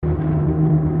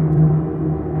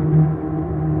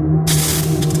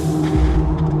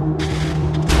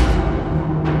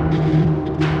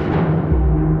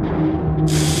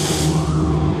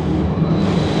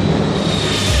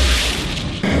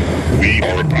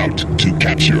about to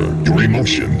capture your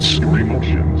emotions. Your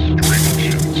emotions. Your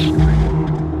emotions.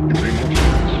 Your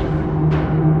emotions.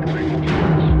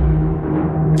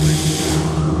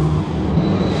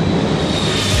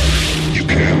 You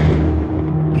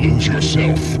can lose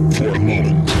yourself for a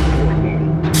moment.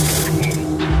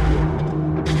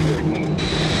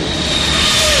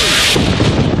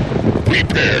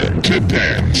 Prepare to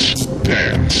dance,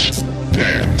 dance,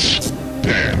 dance,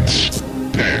 dance,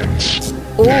 dance.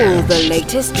 All the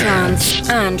latest trance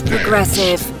and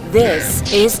progressive. This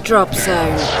is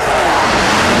DropZone.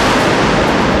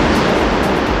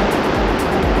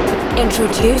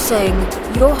 Introducing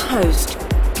your host,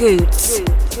 Goots.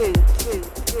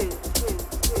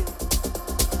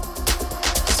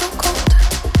 So cold.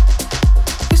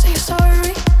 You say you're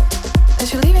sorry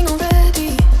as you're leaving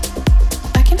already.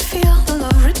 I can feel the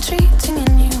love retreating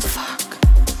in you. Fuck.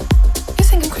 You're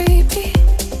thinking creepy.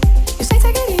 You say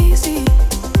take it easy.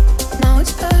 Now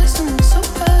it's personal, so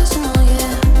personal,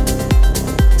 yeah.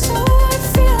 So I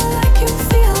feel like you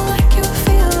feel like you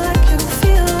feel like you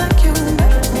feel like you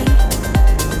murdered me.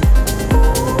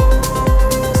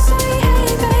 Ooh, say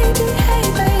hey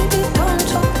baby, don't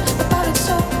talk about it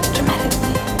so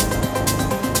dramatically.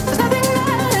 'Cause nothing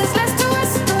matters less to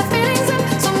us than the feelings of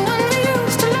someone we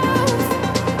used to love.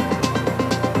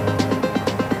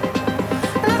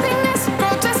 Nothing less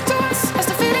grotesque to us as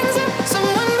the feelings of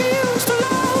someone we used to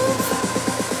love.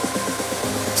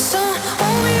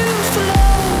 Someone we used to love.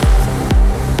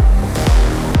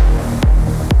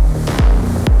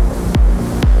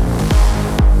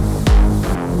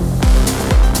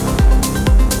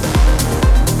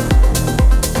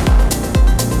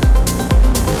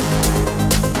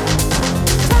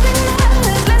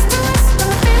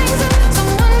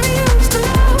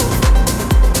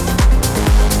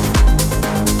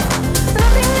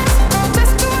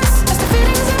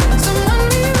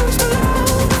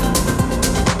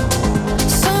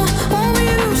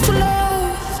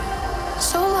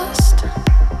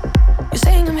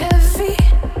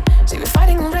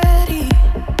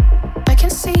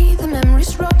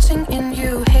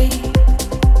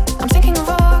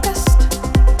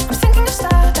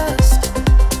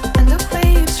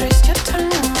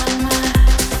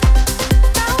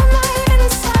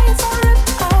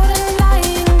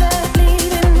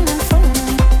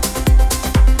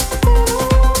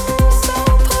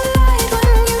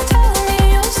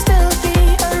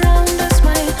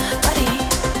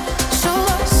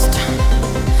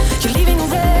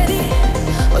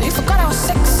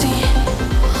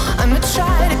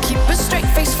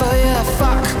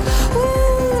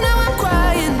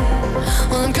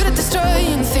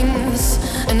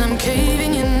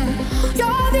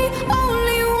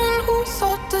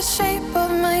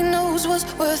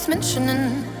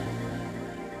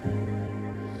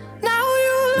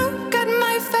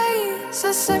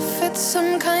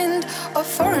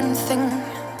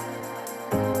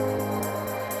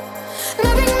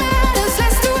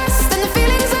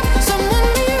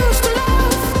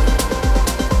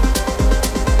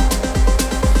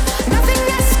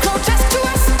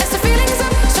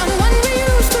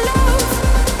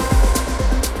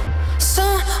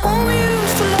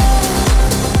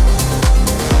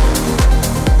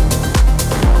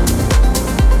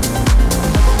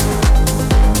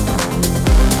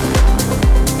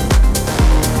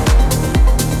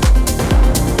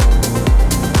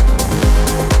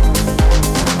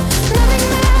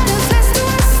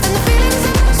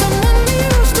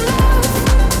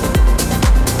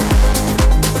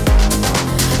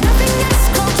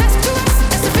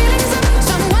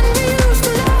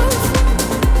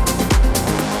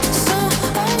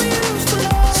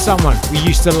 Someone we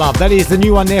used to love. That is the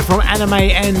new one there from Anime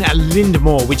and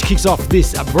Lindmore, which kicks off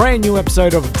this brand new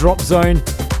episode of DropZone.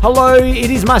 Hello, it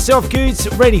is myself, Goots,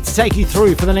 ready to take you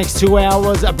through for the next 2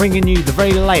 hours, bringing you the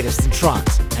very latest in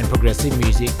trance and progressive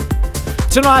music.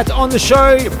 Tonight on the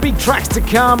show, big tracks to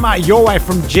come your way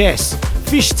from Jess,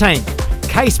 Fish Tank,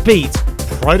 Case Beat,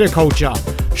 Protoculture.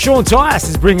 Sean Tyas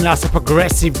is bringing us a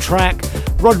progressive track.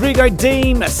 Rodrigo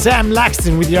Deem, Sam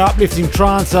Laxton with your uplifting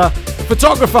trancer.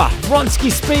 Photographer,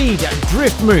 Vronsky Speed,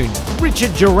 Drift Moon,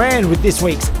 Richard Duran with this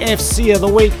week's FC of the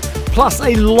Week, plus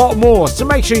a lot more, so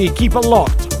make sure you keep it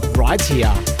locked right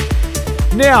here.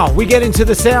 Now we get into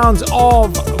the sounds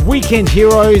of Weekend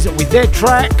Heroes with their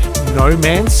track, No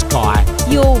Man's Sky.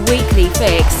 Your weekly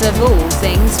fix of all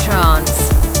things trance.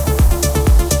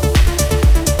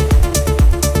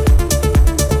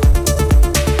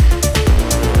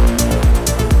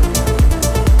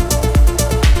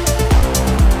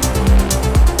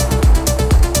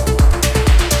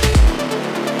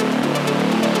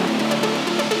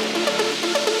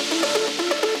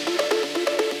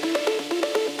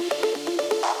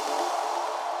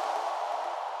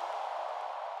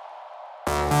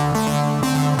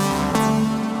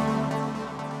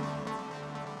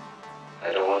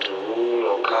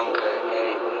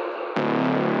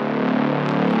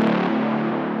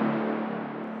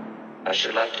 I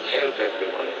should like to help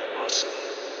everyone if possible.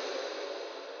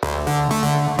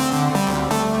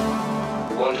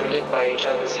 We want to live by each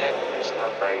other's happiness,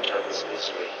 not by each other's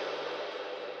misery.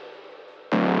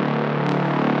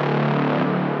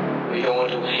 We don't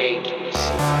want to hate and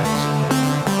despise.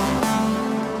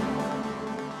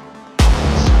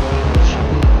 This world is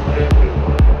room for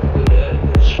everyone who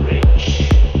is rich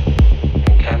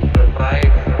and can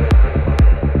provide for everyone.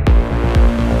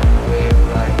 Way of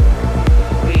life,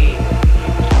 free.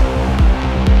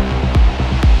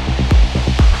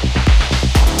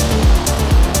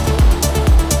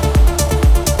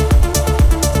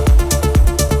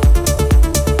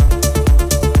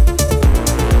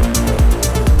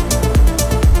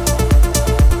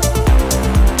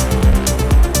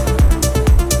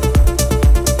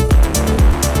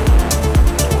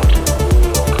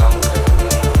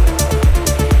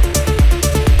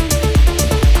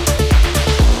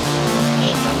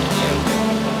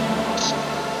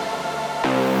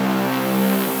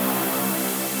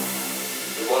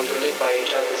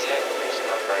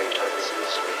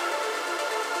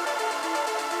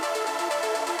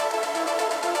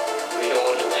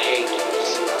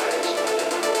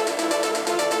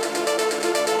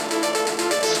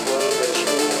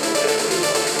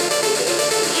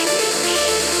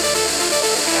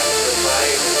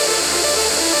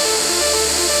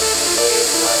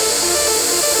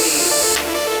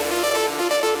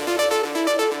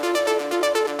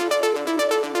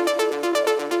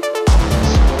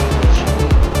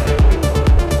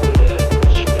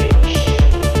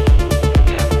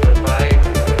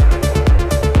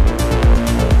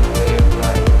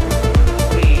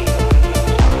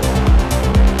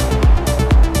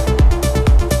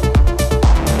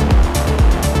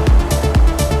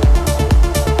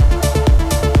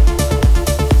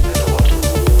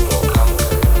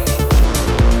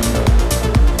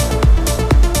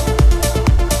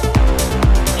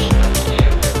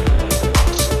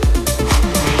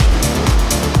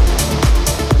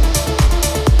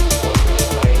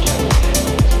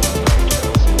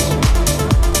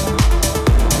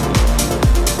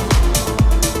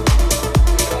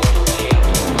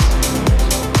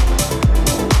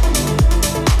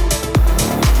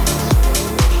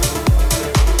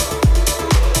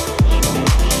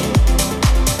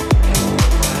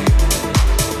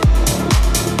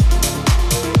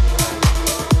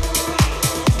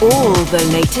 All the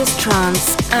latest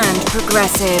trance and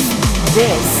progressive.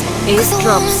 This is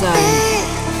DropZone.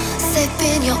 Step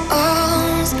in your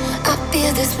arms. I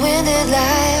feel this wind that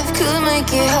life could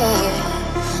make it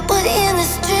hard. But in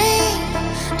this dream,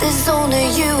 there's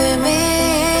only you and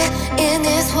me in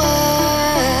this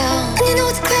world. And you know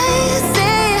it's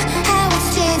crazy how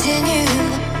it's changing you.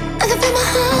 I can feel my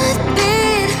heart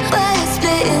beat, but it's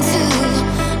split in two.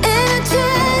 And I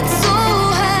tried so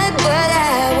hard, but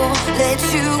I won't let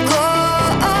you go.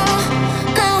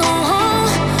 No,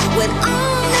 when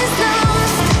all is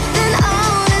lost, then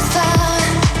all is found.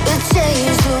 We'll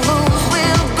change the rules,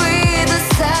 we'll breathe the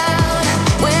sound.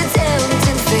 We're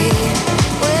tempting fate,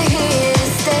 we're here to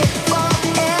stay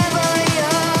forever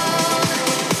young.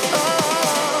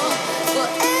 Oh,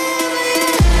 forever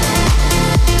young.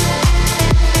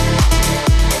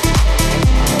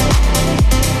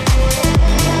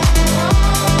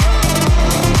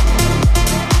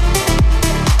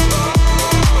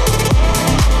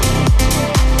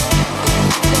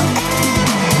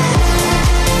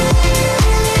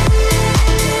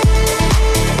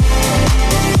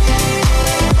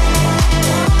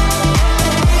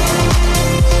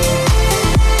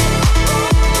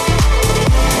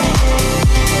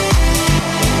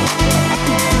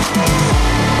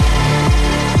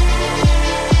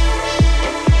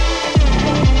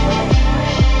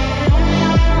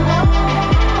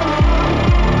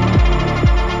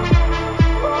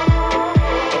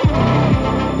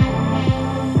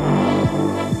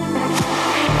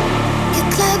 You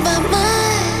cloud my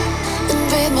mind and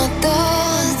break my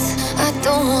thoughts. I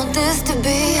don't want this to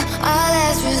be our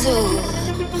last resort.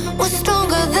 We're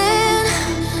stronger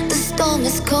than the storm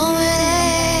is coming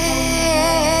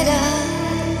at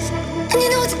us. And you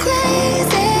know it's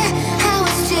crazy how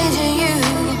it's changing you.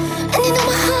 And you know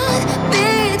my heart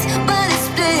beats, but it's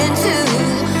split in two.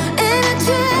 And I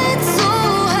tried so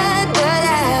hard, but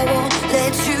I won't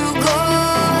let you go.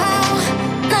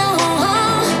 No,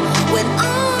 when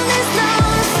all is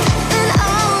lost, then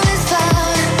all is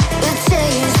found. We'll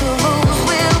change the rules,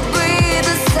 we'll breathe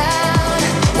the sound.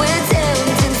 We're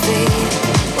tempting fate,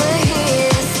 we're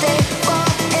here to stay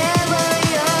forever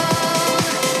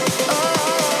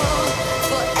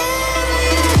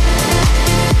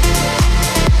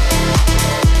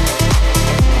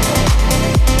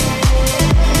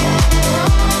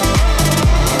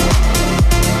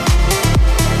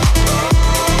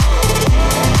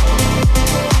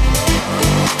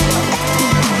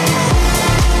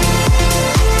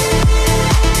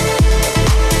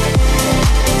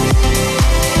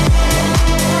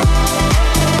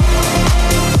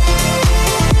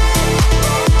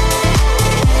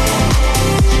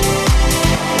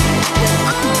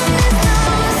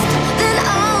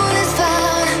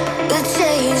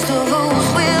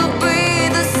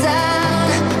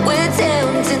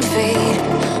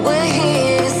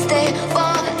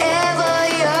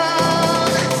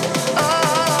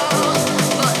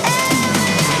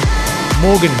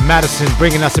Morgan Madison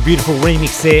bringing us a beautiful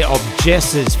remix there of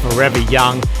Jess's Forever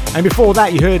Young. And before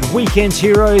that, you heard Weekend's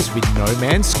Heroes with No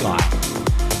Man's Sky.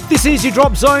 This is your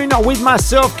Drop Zone with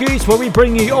myself, Goose, where we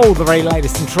bring you all the very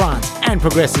latest in trance and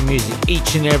progressive music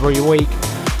each and every week.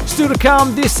 Still to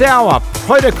come this hour,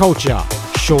 Protoculture,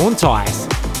 Sean Tice,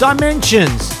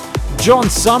 Dimensions, John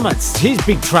Summits. His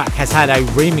big track has had a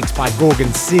remix by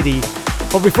Gorgon City.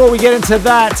 But before we get into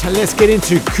that, let's get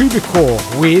into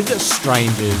Cubicore with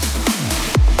Strangers.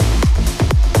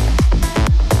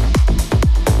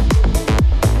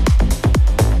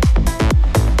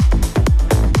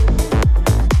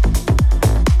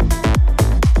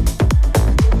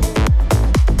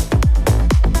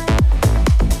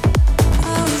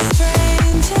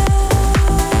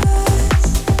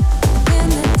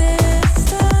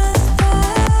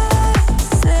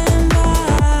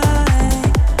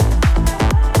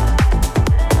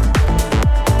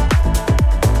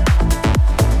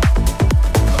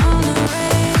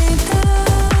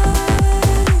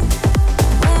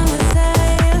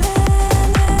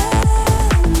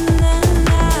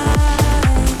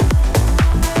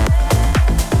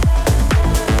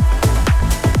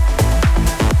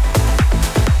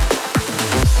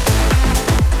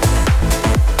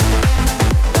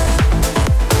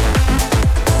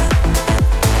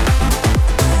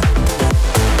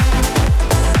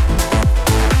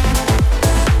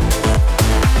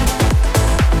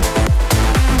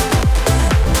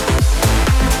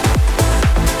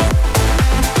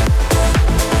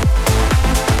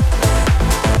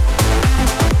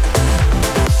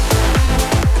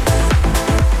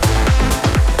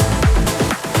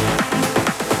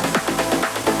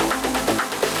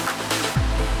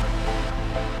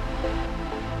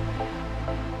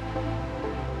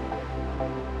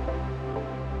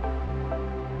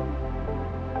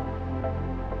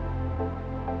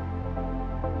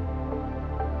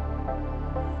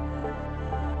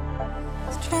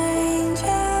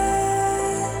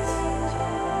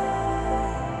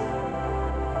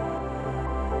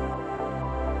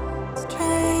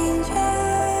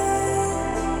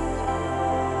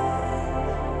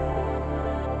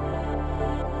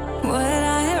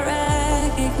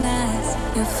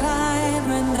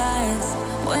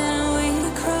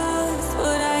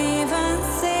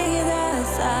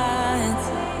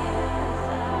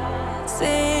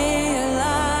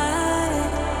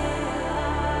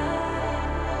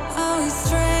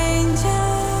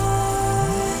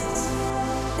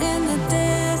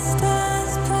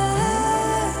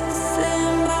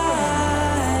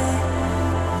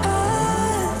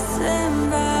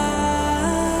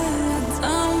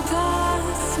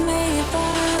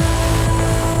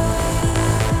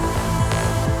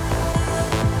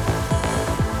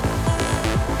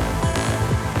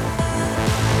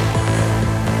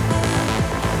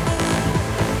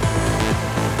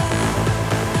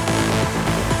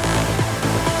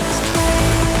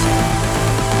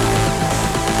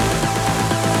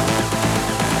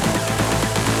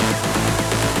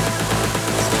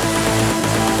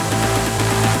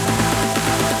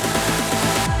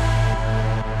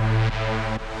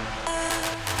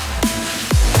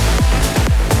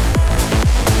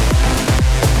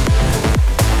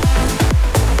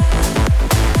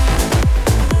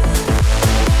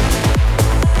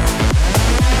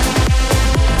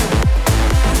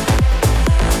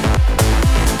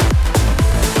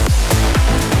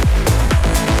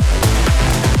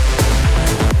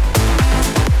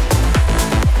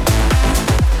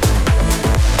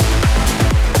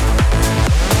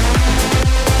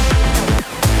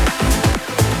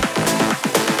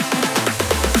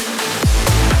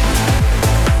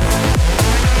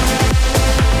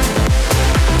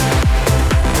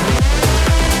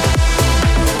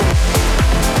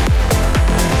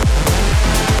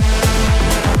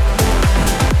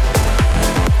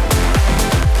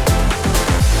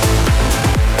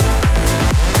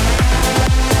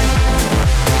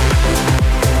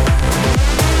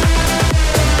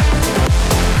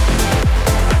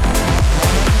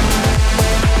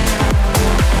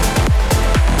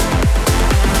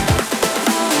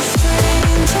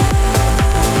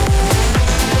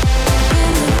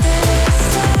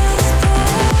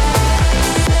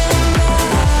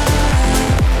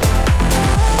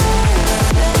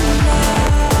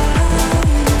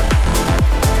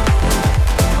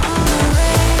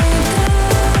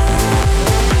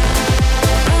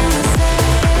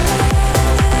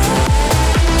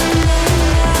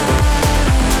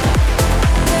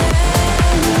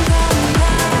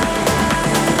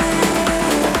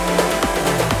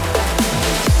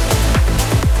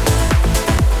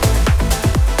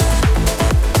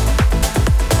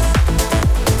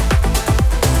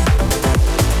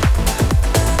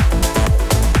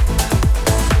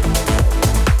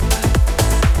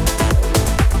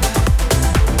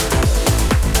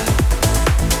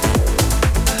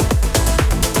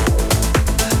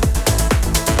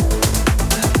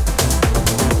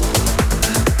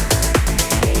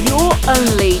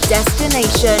 only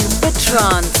destination for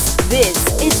trance. This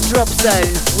is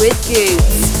DropZone with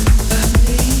Goots.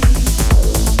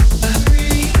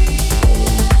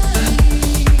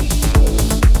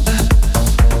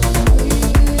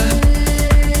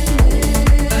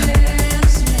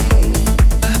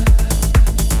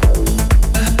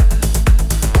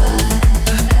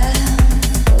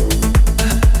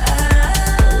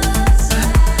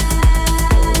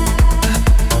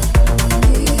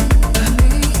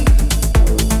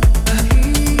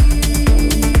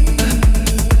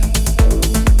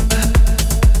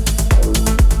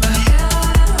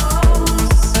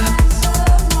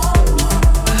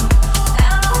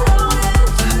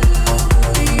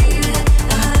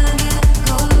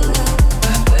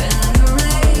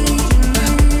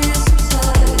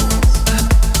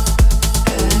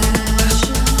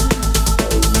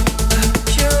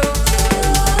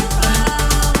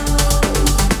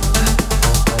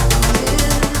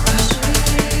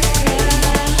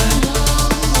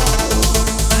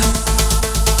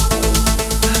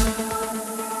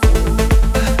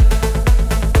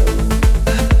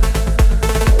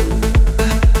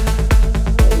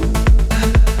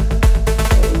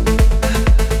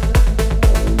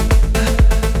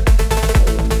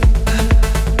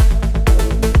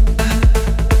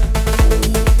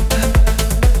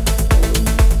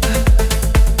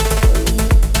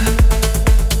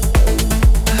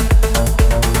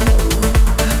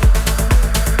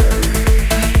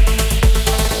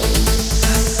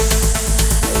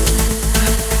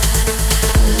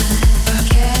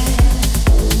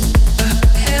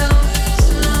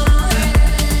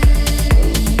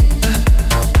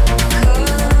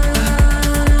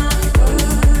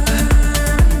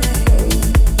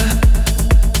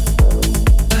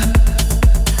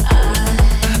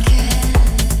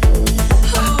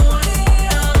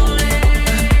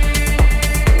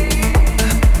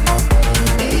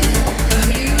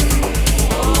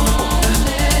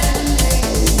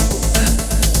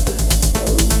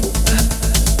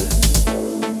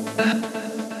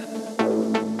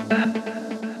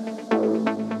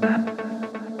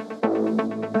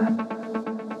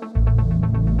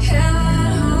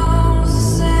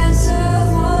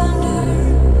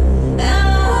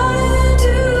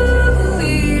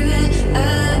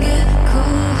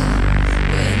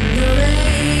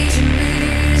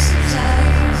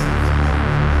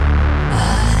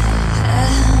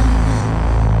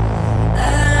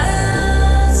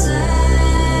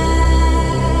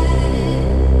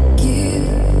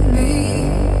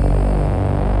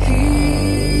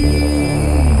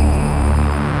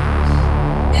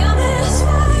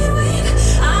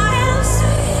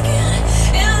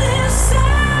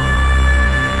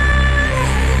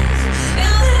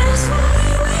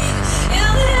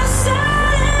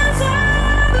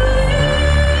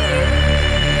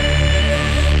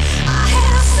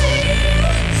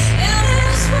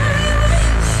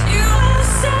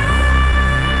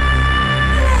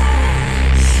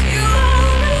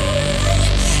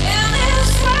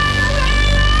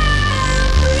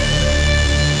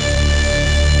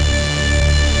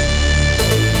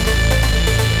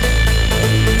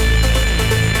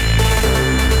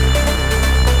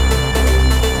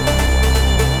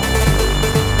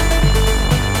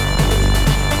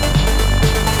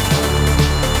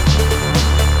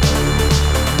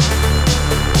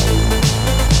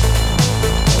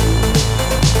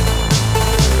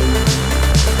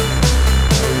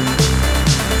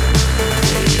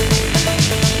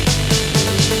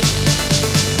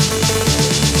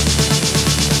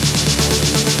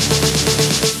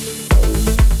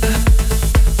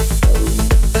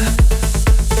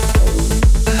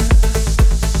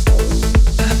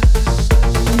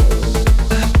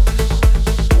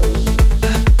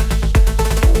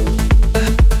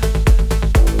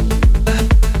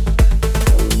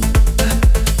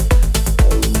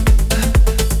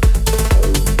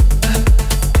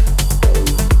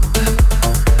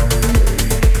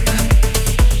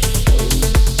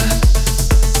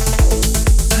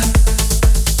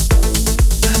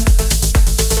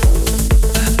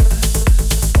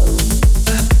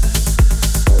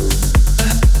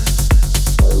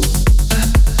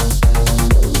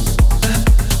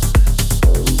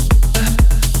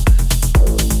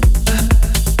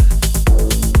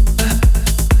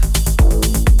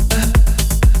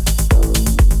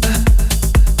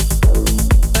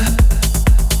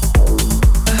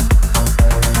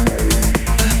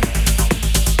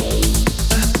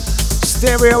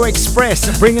 Stereo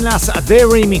Express bringing us their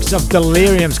remix of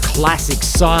Delirium's classic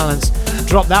Silence.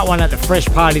 Dropped that one at the Fresh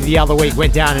Party the other week,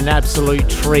 went down an absolute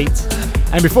treat.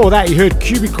 And before that you heard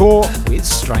Cubicore with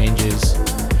Strangers.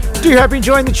 Do hope you're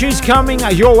enjoying the tunes coming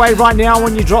your way right now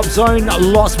on your Drop Zone.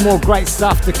 Lots more great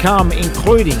stuff to come,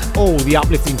 including all the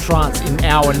uplifting trance in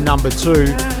hour number 2.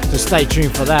 So stay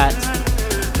tuned for that.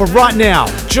 But right now,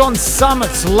 John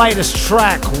Summit's latest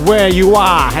track, Where You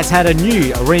Are, has had a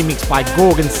new remix by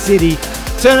Gorgon City.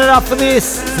 Turn it up for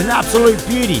this. It's an absolute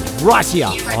beauty right here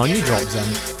on your Drop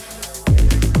Zone.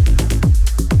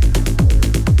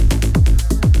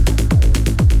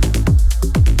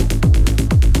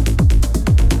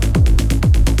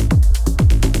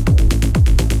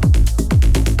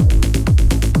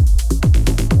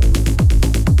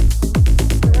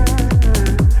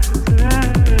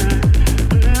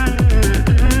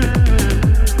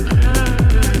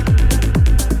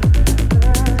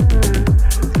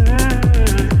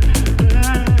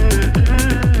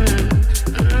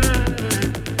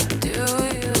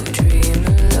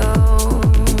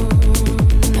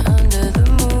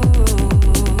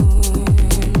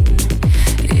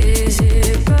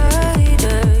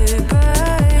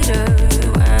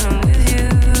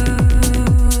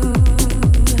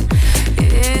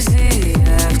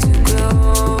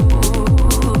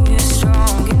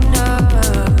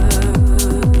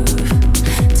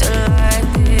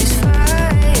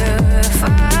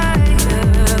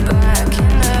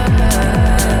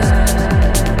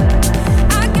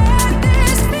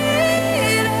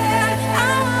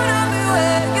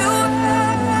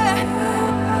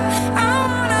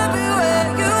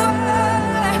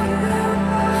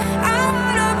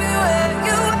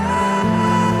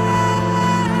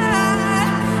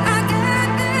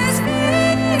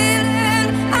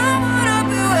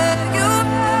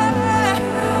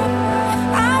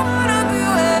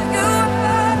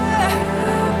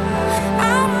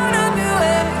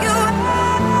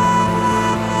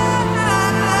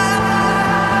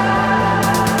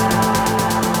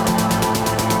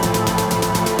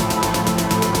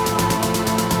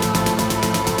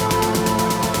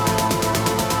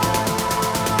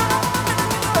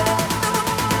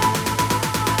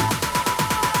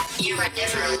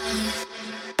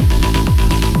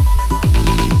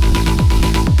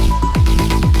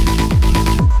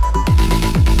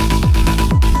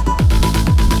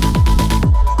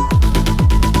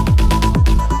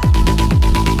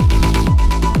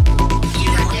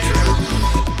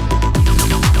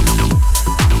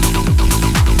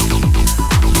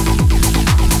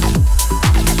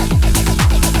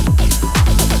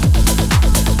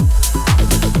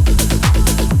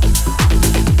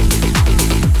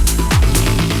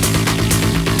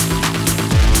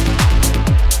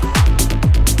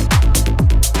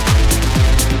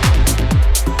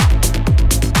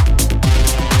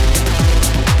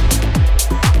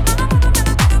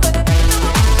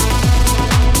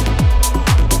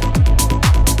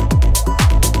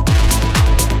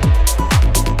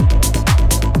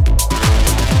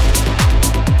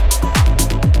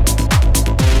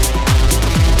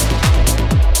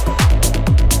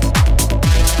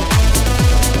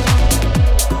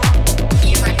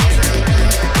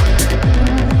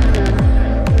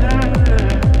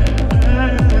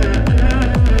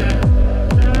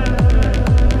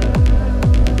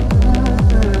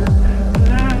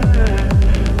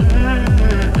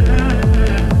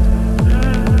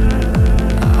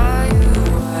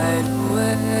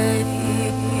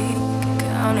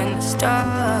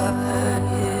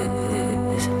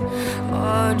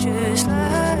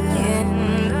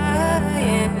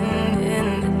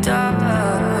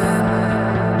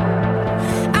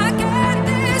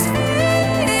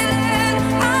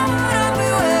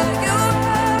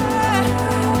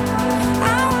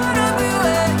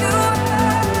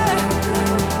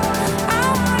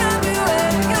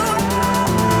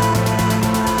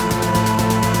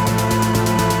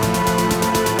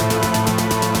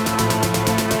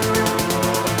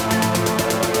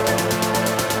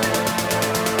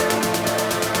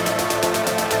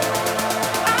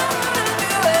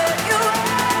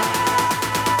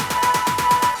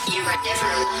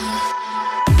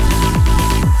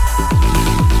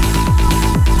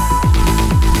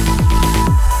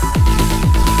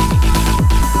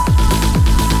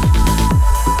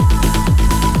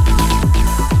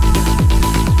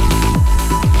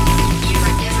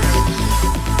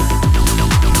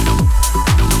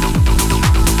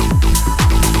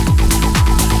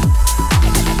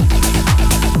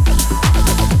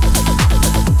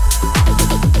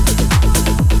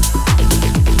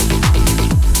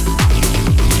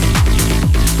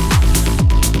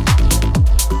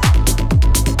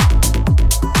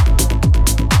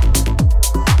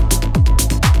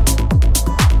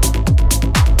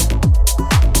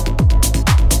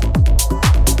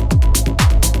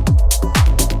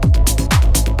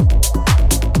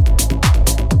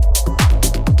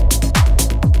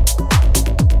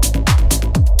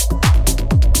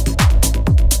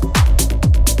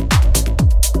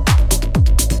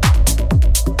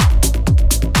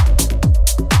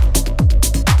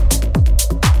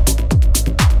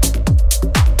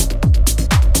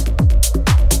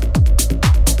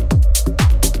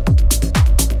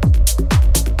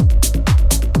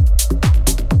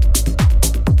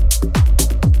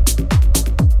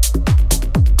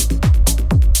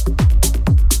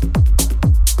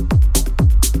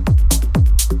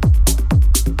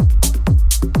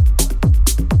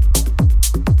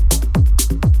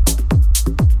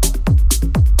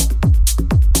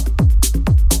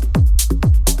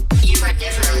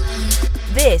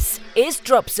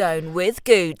 DropZone with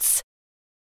Goots.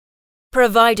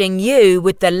 Providing you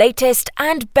with the latest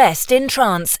and best in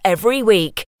trance every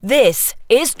week. This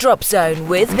is DropZone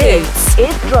with Goots.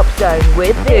 Is DropZone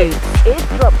with Goots. Is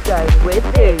DropZone with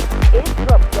Goots. Is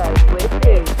DropZone with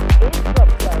Goots. Is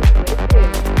DropZone with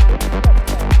Goots.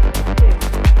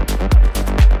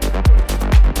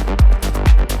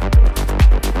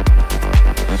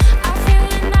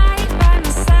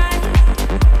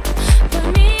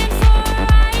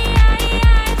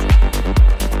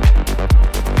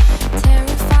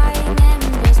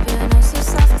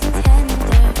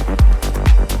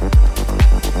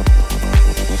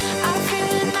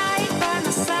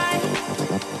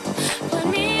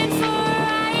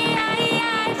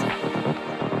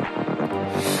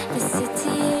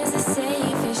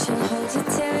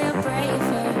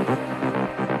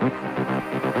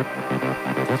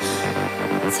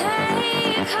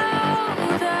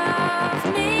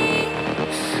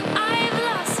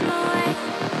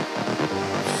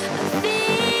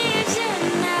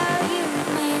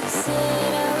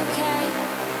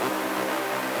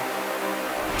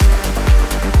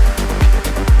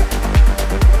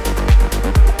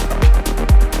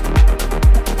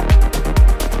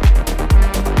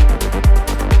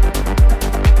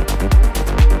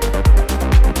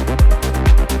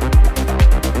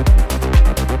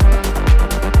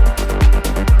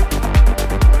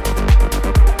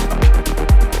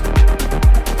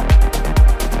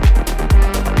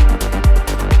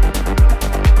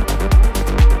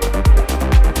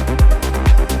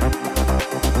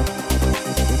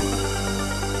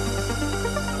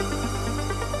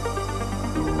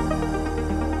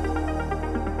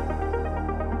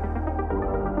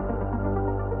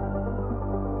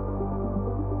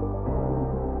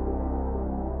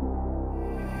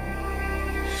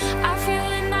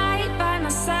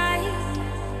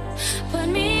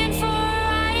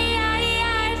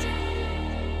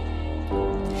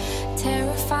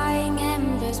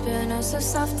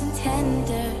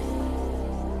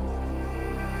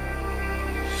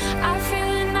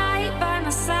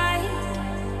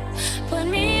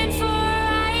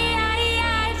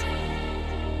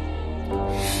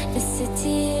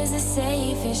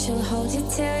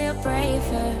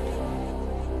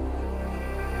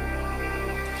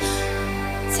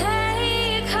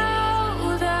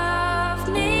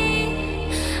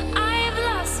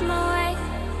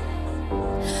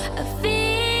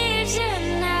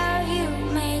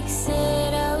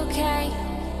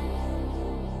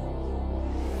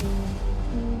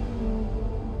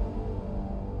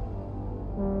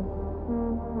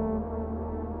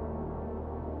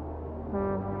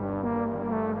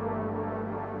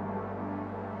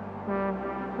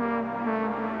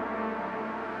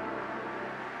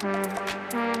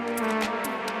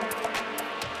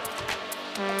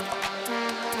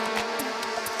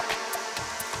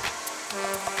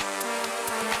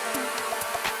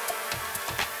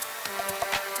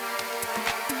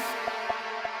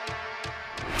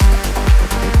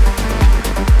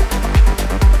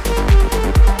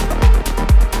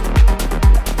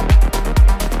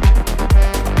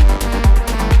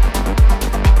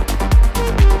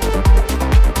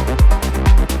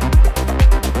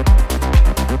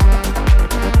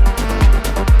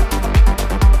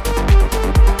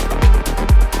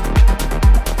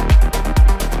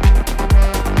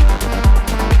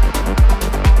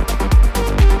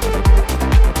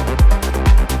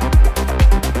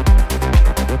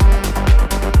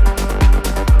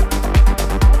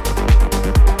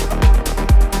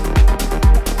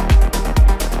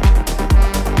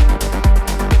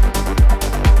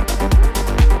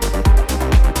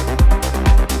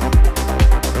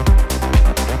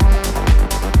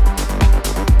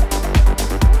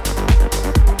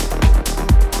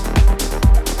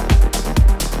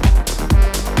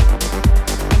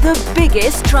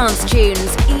 Biggest trance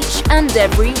tunes each and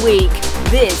every week.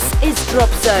 This is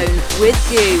DropZone with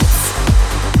Goots.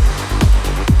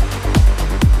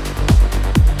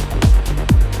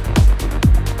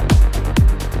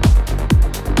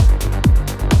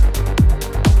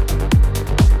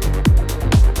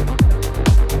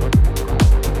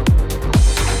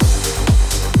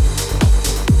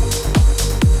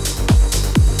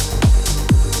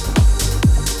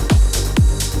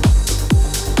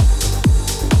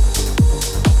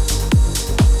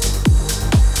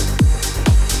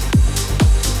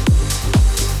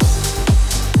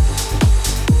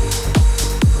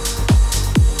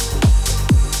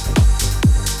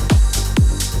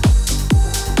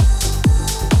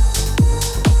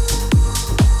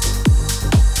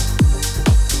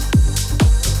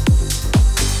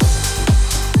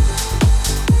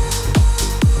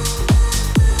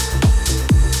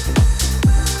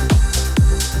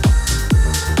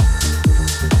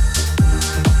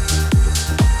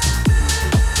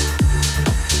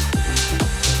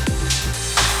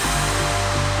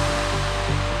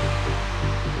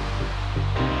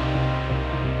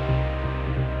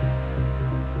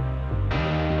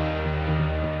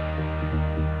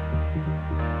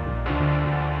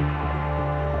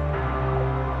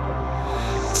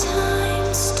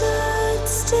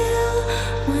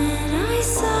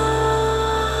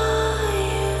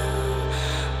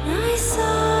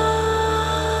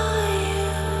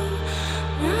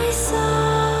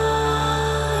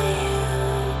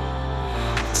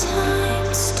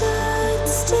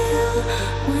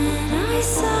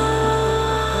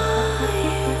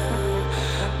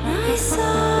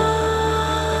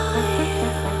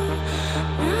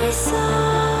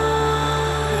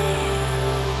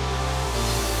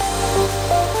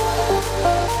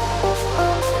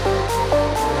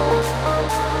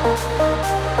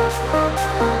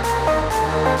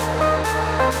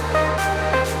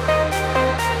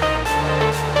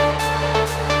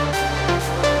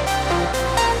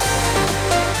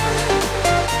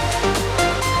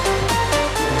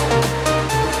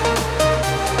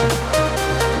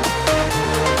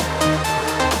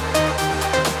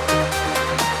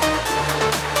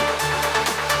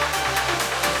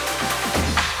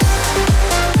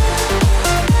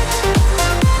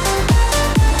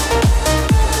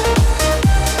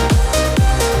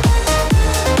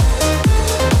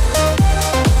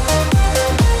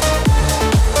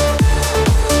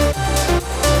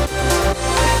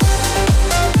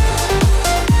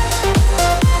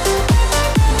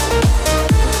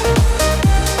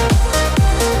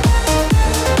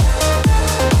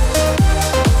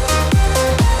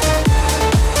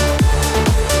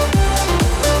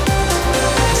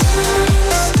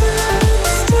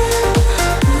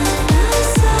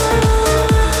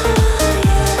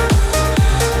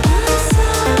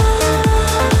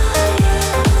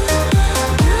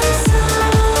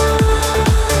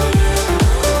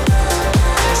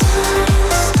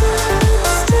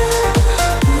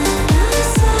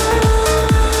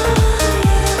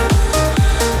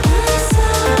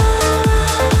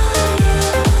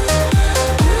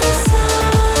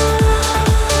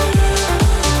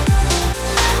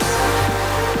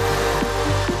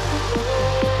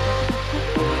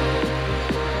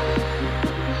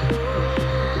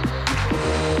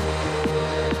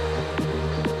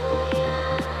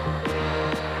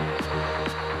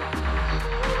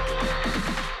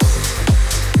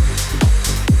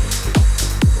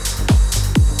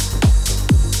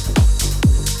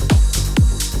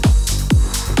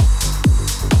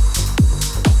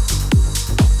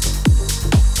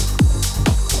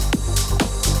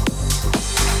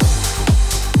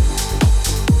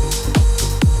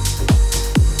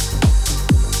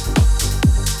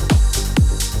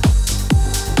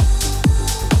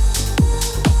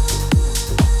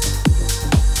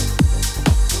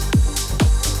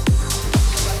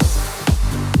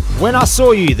 When I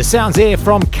Saw You, the sounds here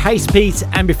from Case Pete,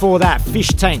 and before that, Fish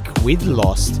Tank with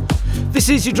Lost. This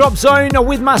is your Drop Zone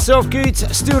with myself,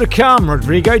 Goots. Still to come,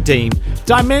 Rodrigo Deem,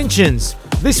 Dimensions.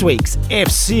 This week's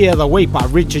FC of the Week by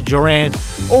Richard Duran.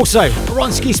 Also,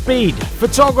 Ronsky Speed,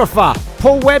 Photographer,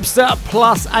 Paul Webster,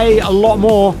 plus a lot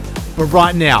more. But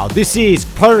right now, this is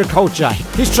Protoculture.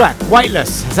 His track,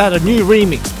 Weightless, has had a new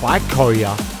remix by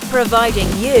Koya. Providing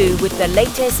you with the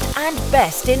latest and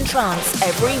best in trance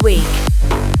every week.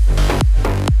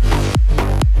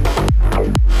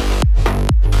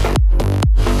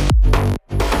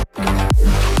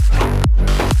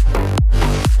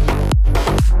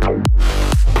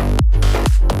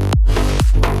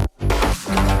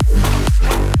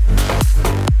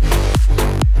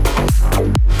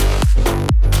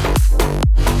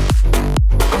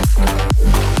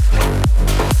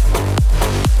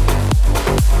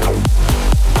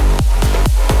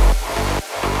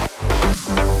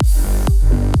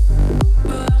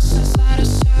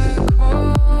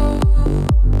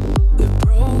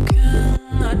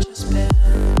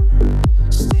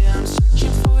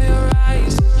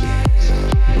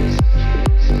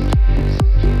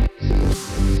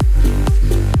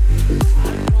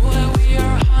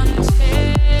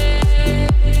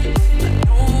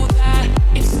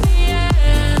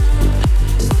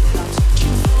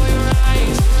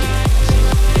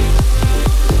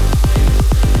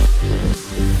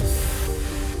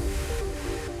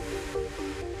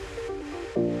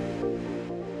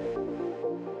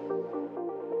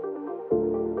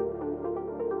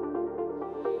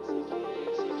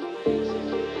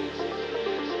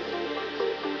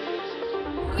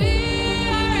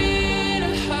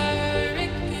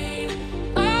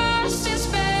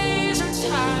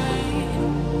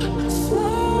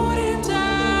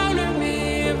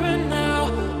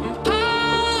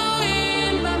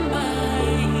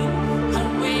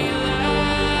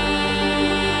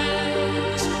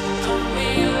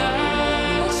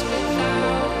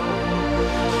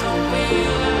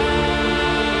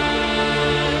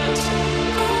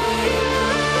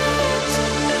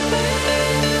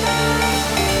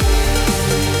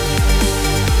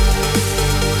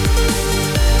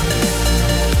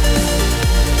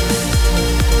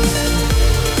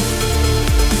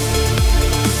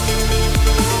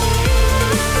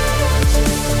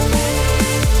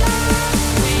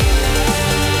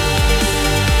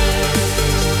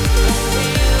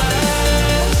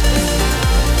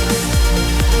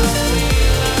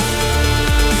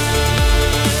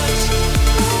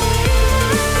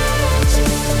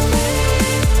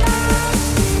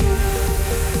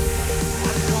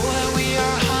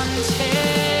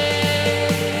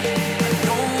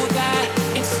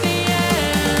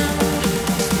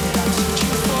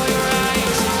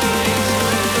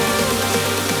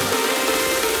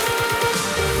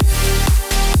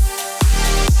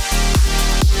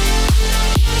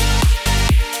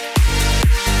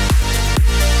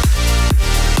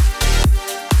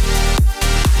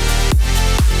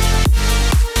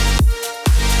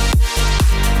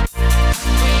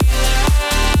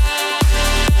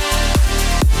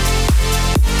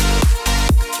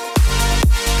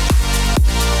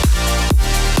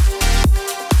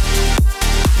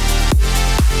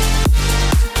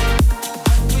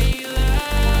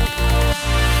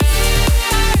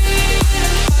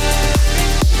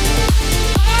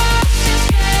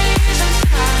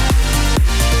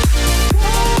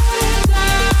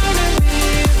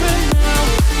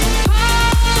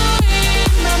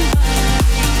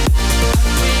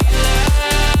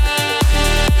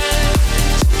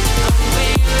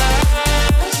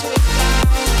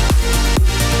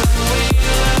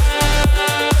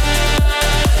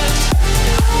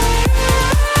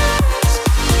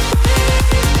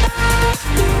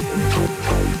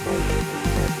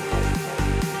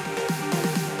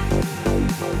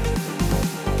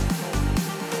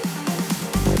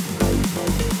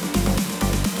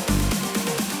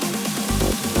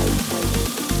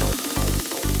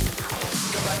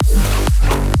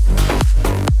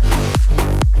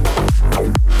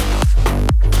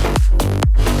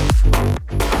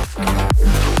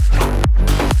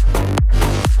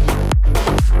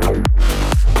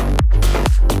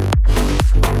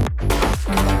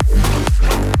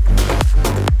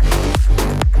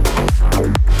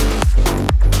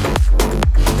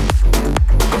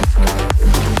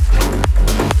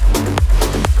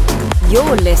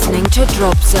 You're listening to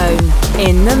Drop Zone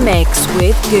in the mix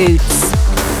with Goots.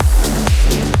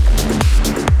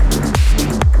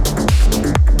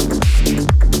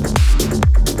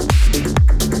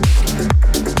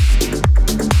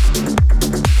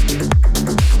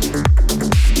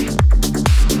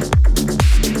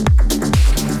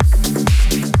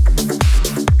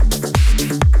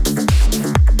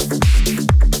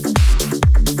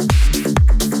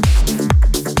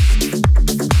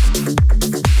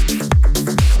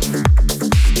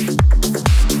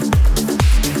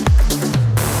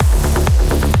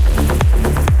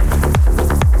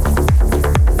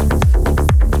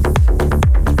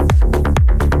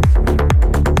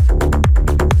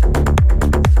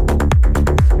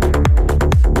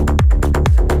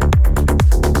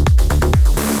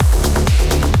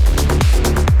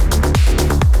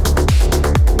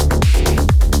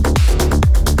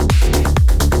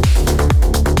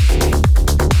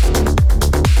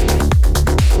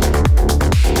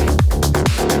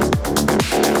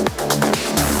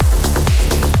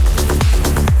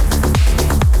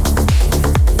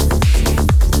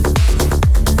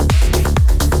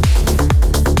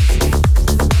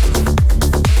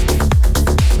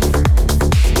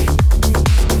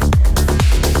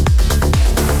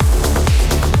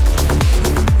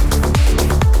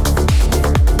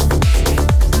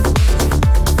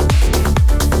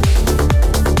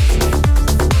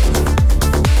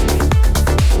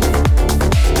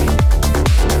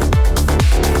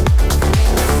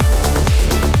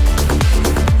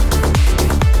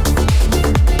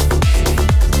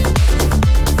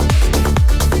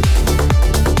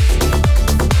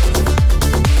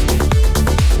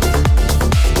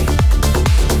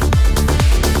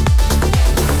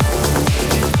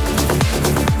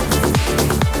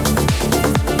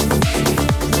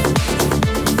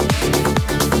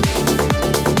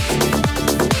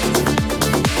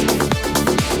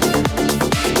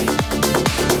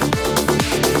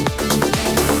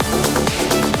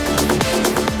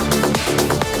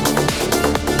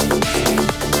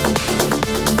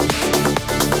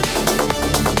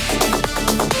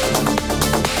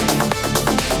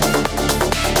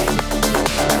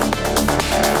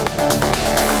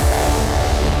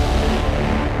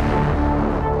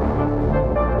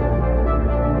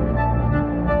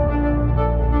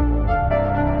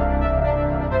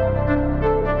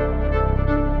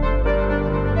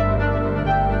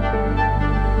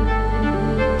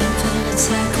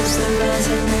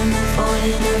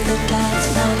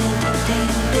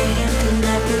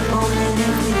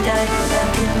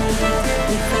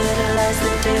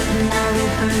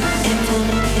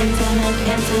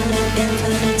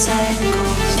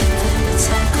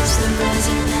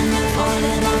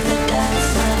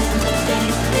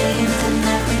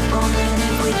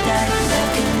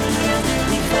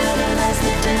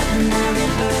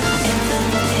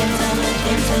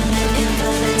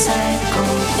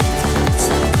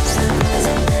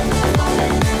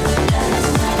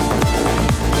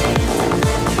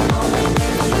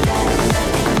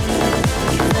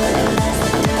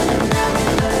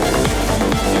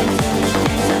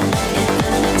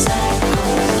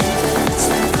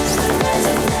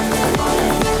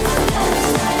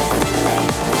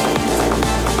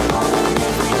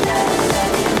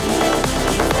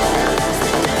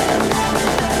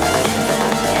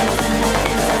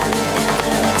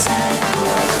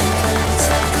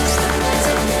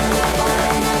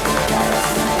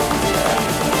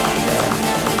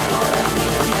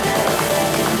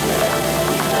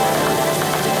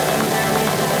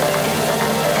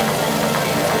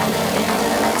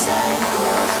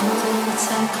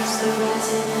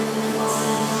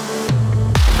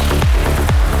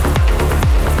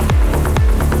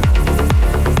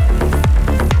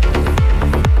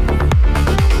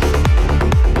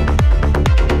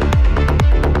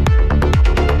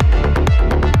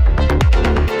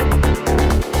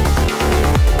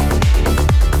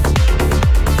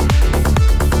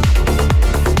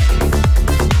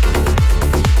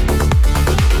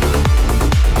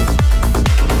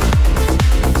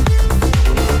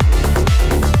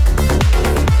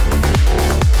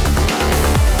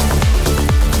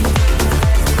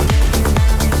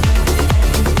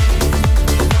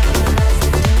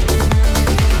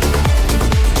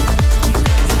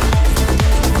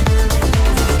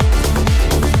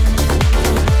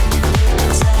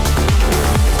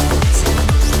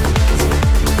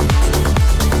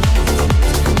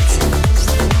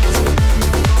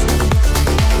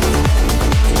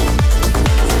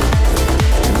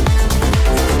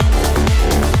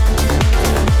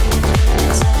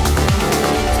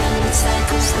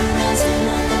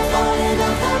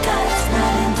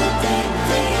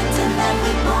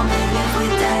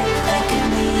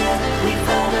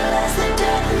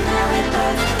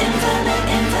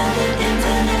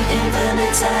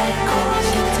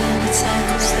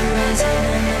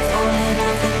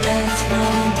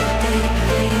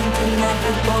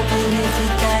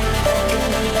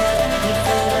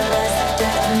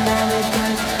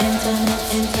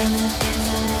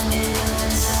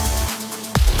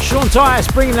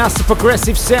 Tyus bringing us the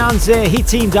progressive sounds there. He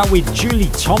teamed up with Julie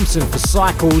Thompson for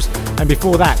Cycles, and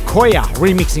before that, Koya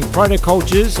remixing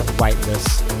Protoculture's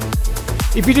Weightless.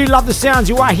 If you do love the sounds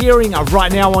you are hearing right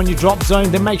now on your Drop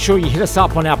Zone, then make sure you hit us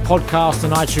up on our podcast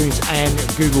on iTunes and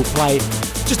Google Play.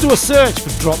 Just do a search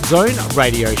for Drop Zone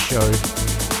Radio Show.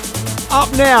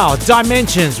 Up now,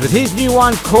 Dimensions with his new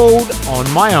one called On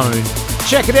My Own.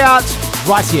 Check it out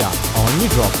right here on your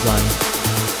Drop Zone.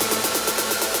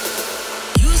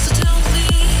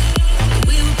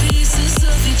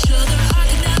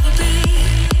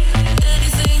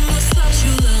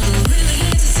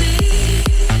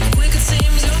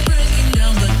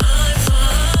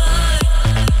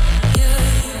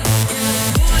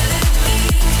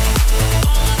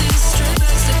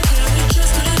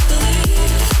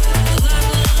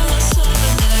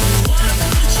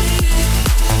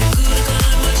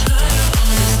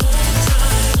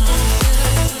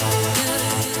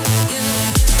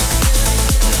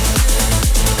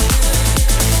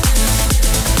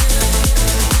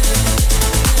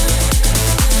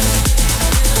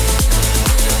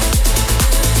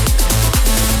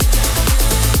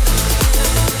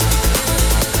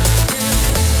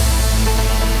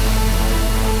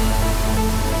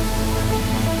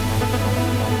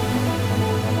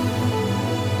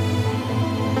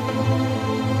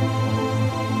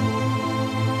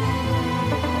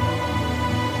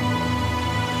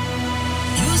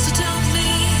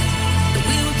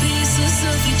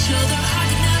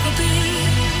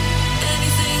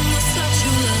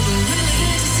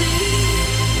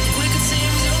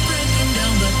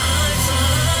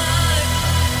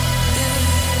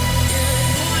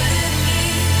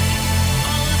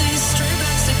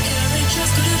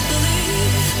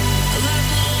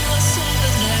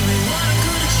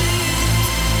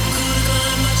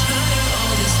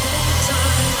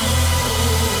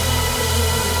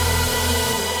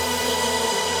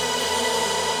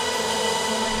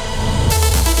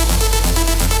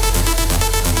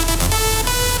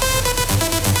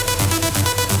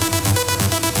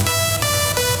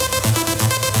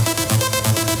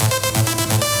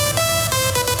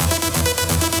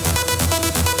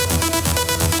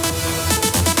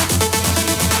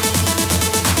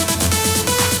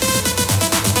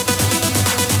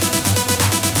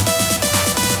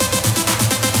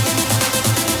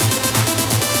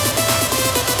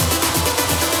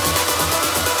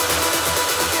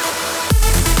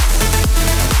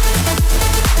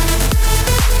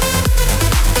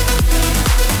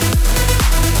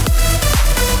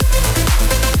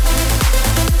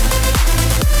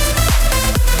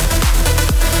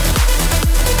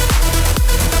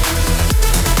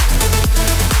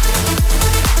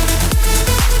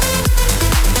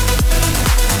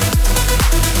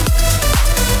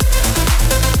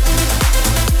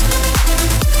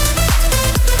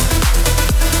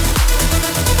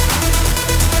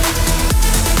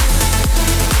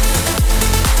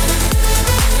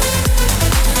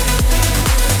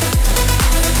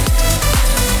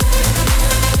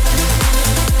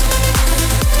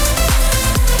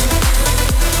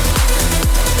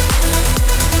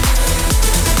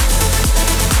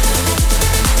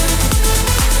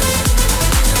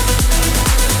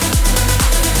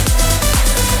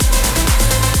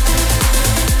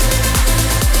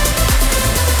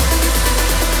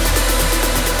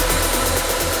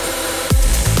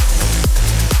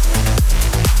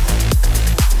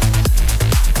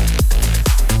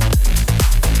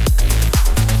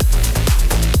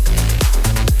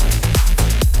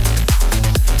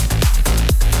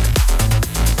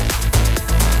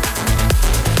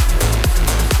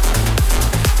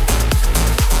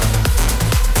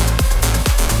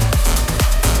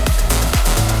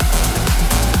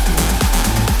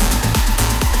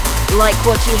 Like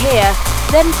what you hear?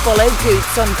 Then follow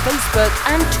Goots on Facebook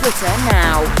and Twitter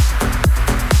now.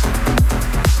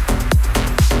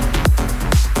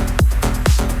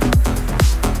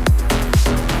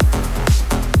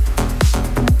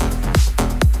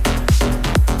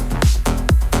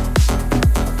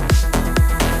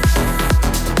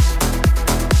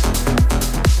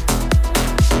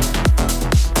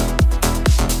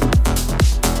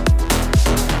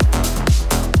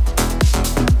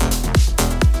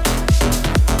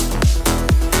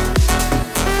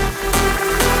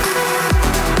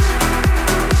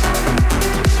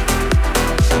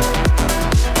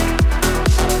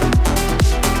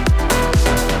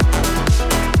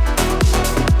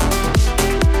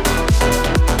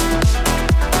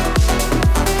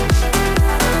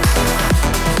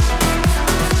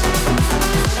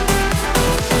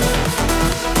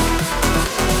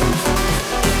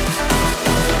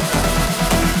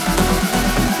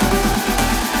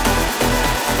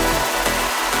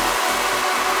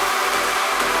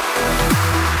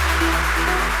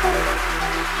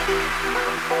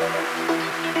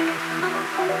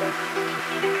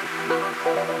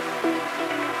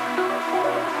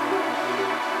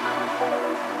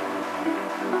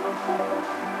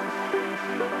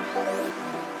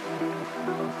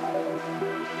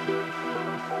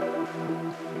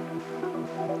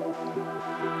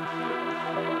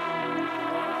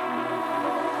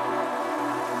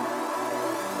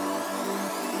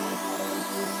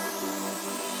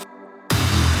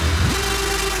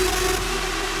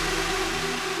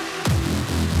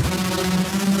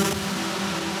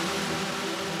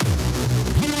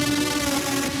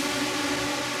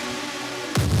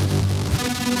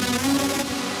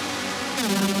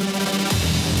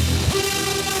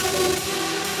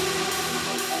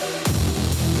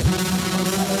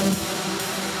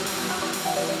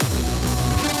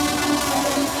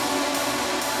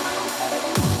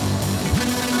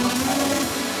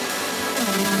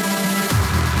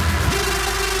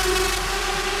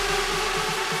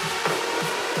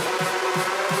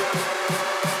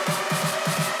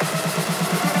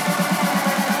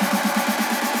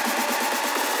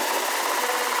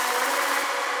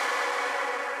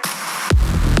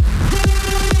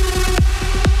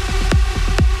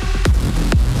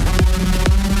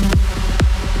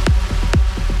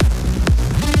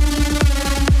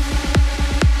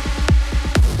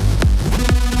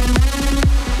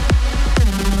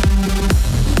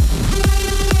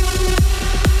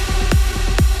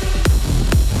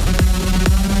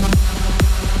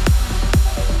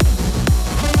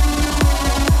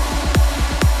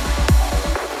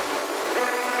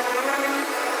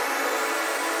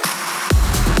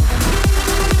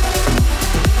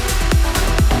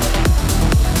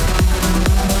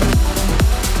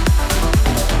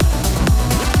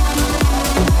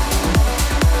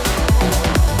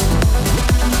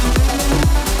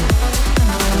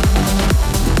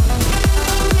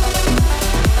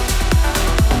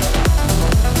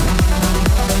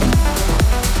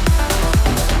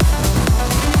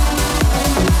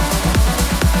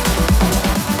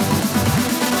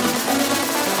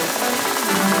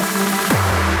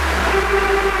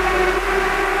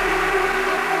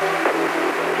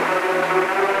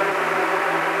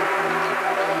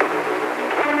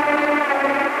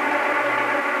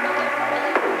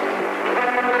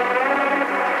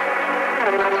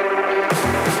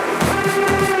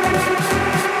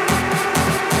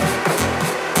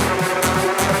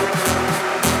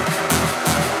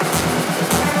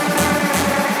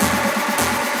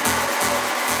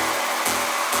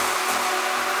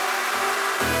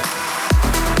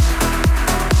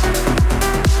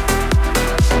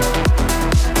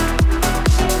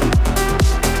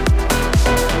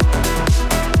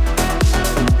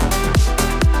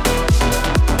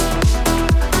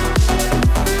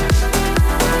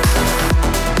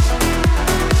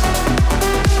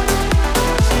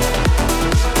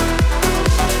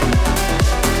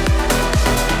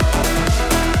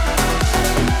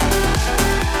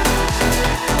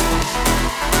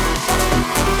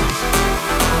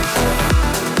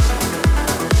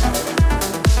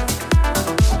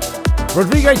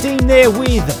 Rodrigo Dean there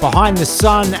with Behind the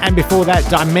Sun, and before that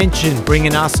Dimension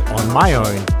bringing us On My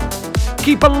Own.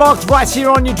 Keep it locked right here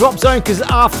on your Drop Zone, because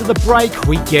after the break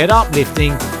we get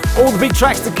uplifting. All the big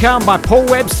tracks to come by Paul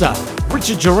Webster,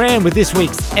 Richard Duran with this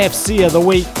week's FC of the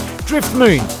Week, Drift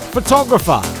Moon,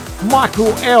 Photographer,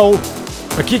 Michael L.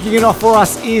 But kicking it off for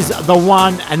us is The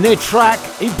One and their track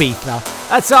Ibiza.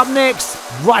 That's up next,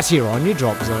 right here on your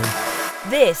Drop Zone.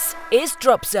 This is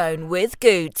Drop Zone with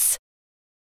Goots.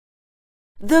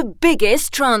 The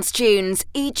biggest trance tunes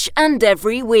each and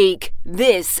every week.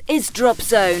 This is Drop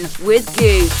Zone with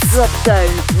Goots. Drop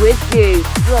Zone with Goots.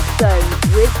 Drop Zone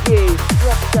with Goots.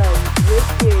 Drop Zone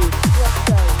with Goots. Drop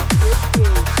Zone with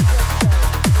Goots.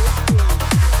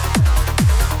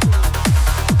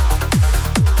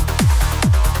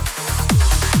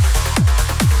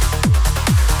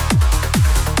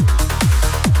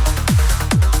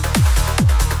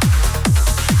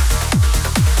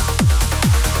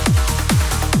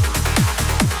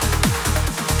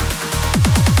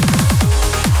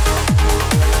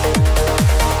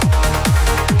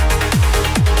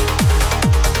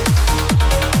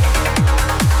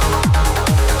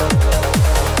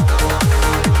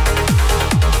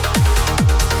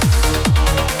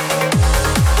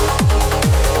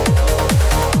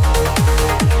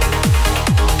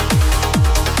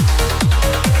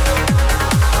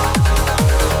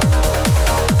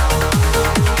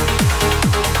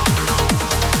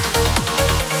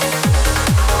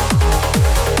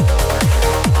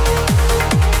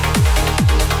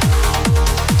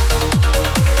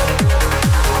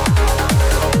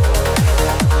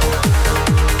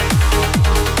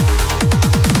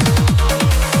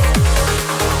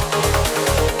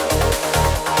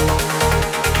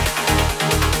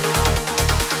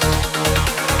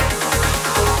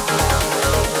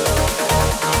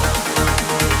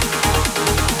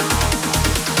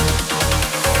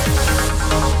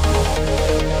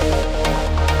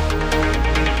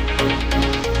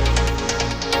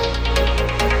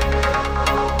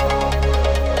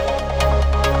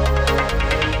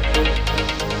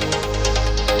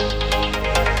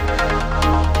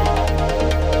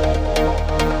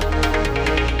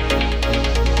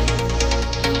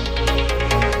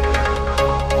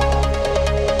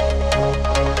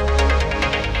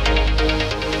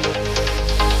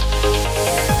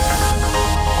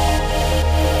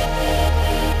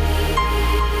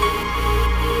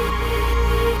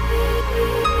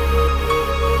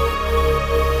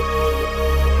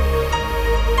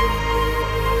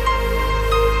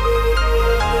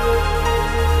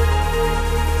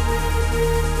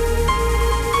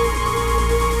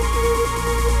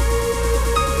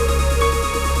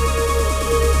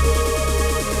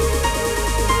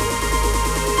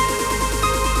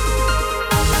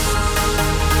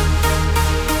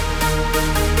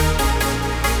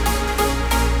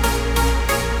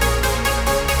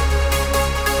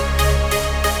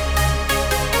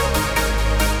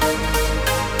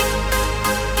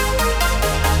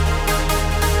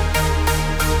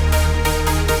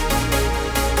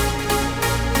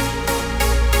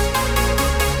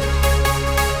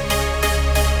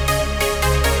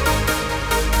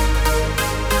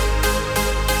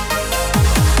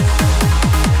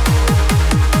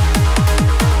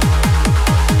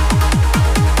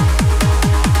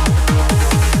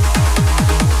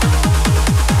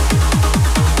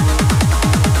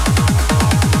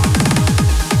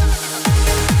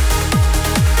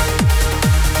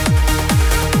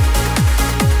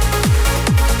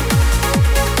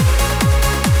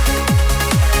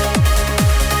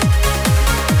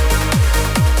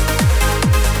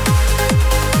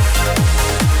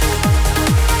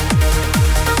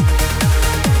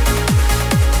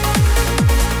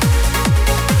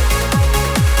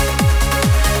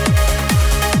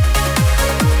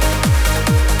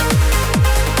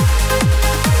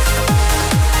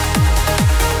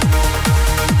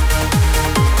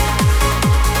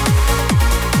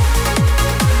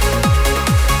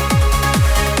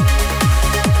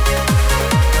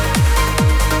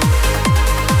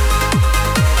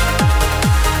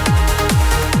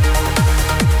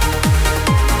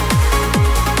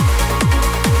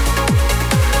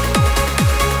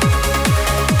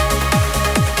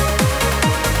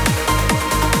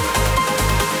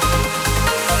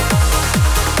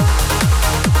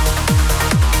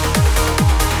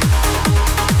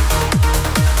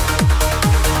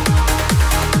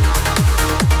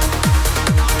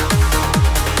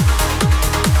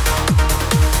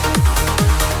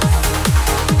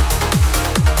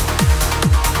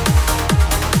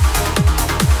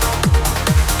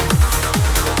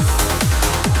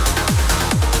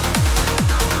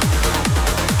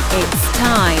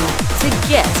 to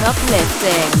get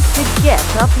uplifting, to get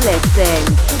uplifting,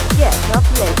 to get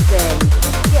uplifting,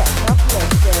 to get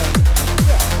uplifting, to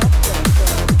get uplifting.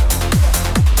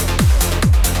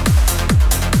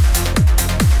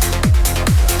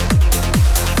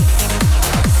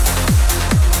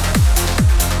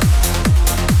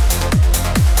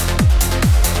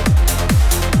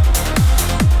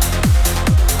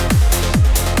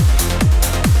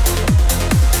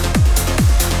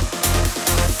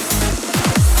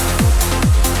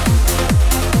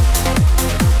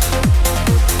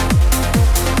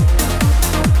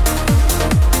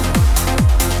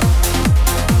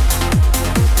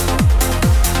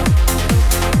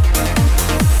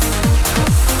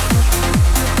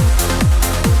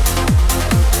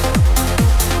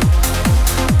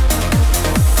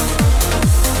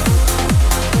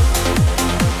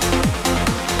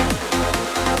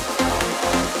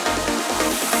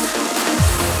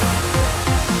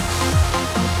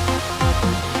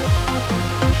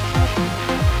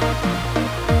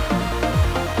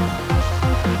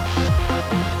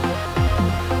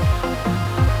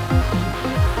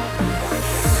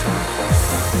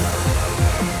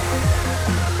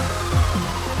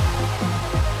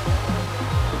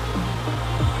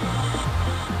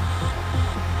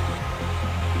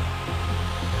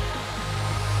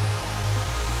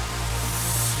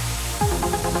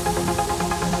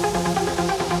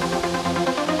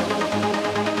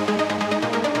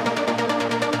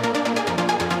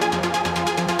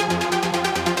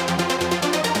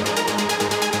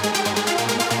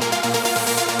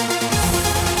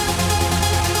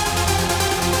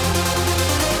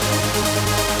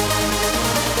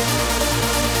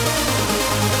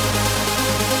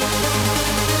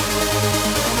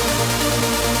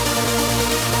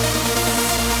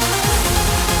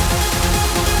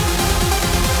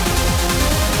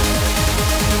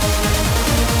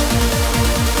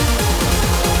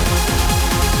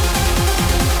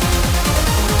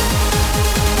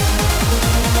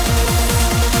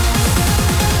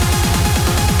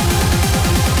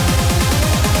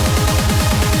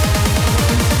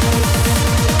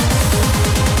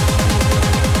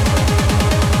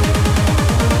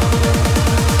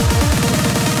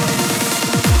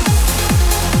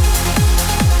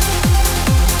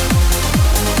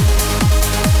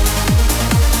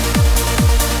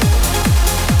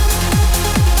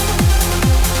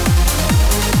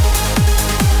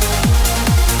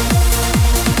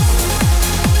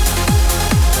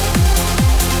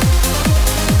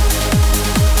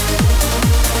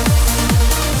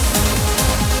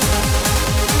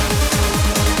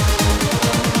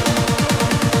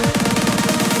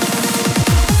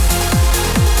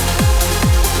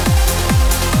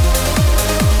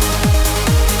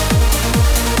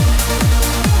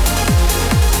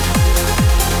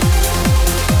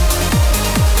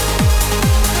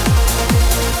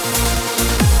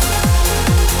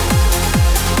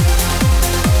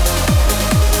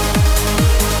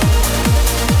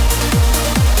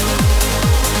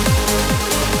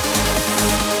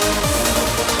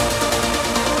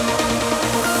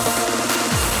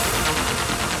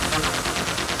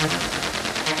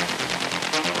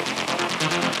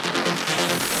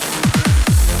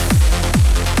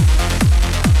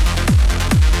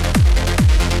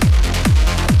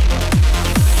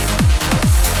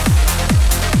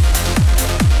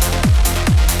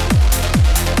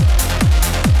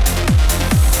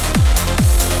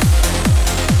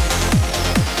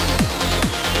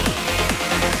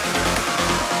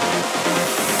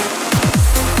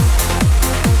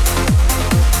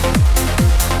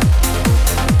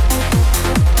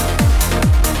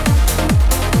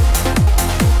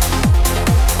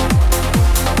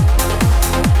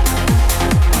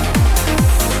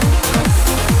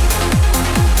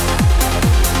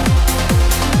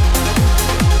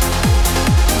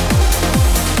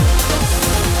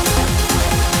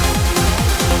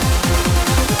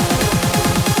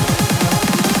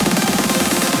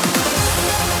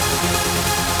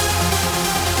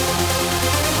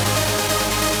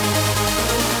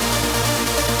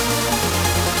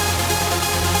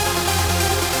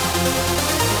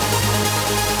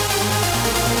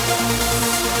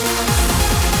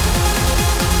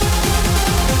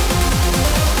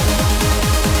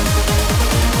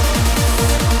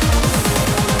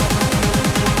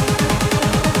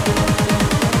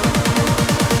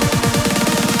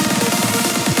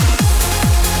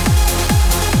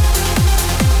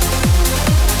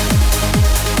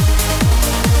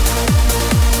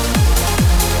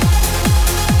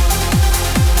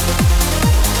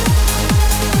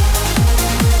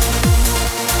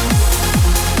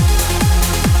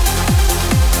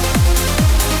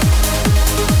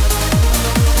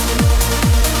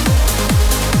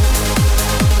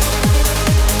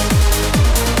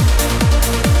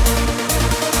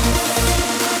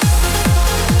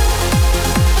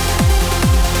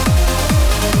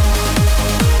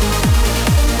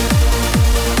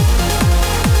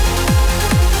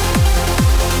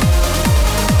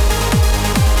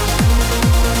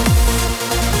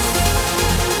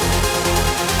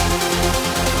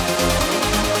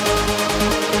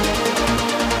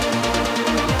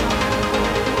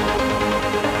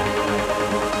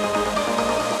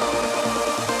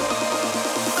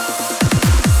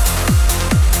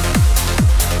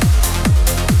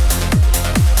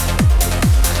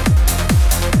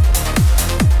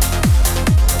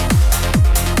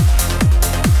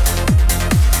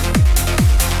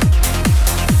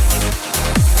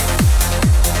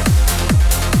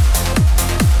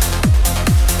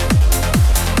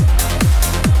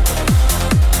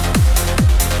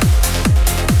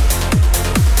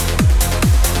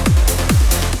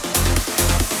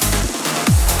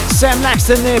 Sam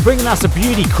Laxton there bringing us a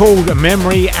beauty called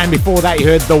Memory, and before that you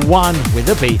heard The One with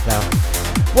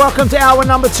Ibiza. Welcome to hour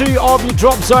number 2 of your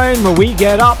Drop Zone, where we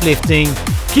get uplifting.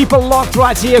 Keep it locked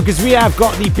right here because we have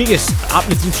got the biggest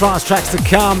uplifting trance tracks to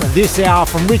come this hour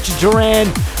from Richard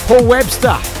Duran, Paul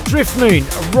Webster, Driftmoon,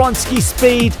 Ronsky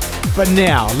Speed. But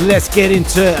now let's get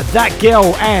into That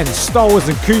Girl and Stowers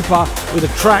and Cooper with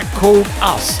a track called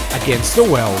Us Against the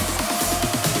World.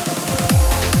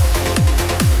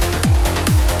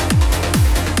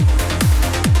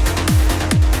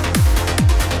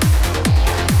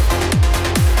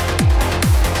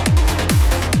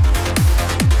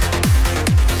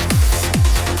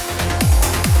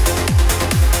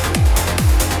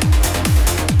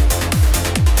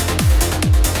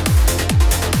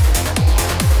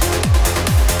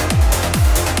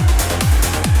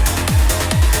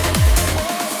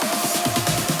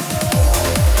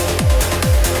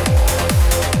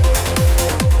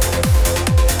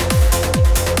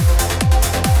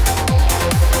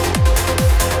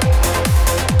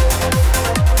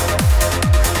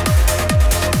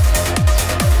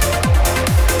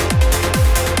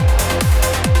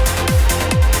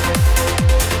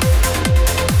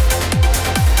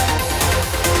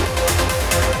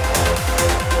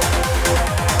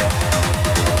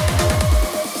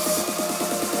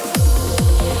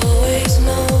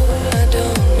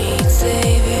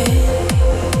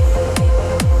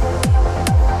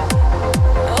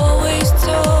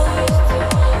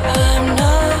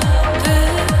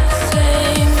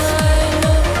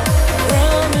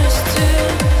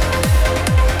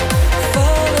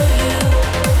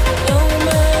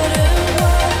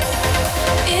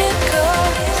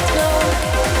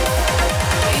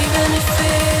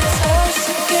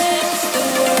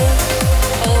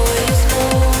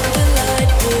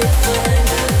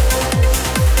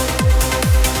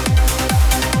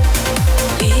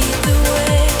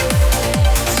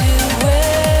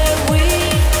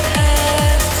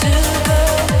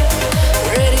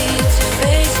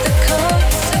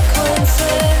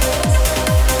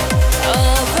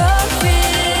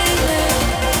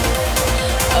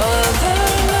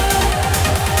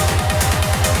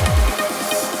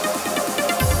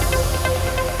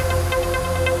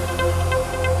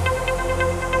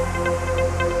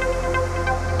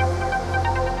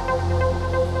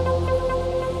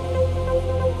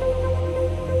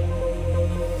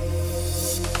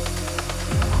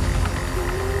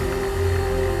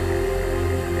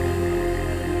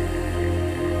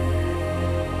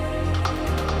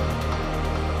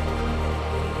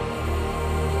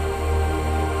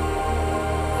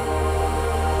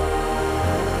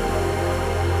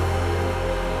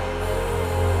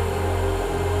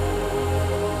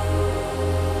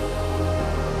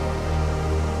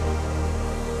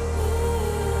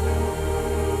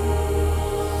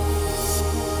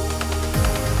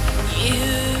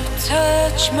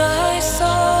 touch my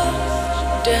soul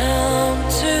down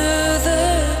to the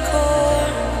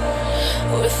core.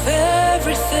 With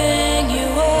everything you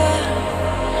are,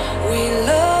 we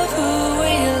love who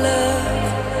we love.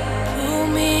 Pull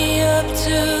me up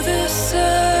to the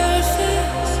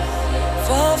surface,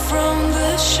 far from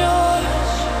the shore.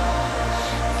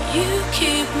 You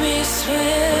keep me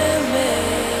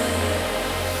swimming.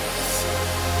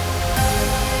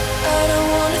 I don't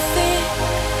wanna think,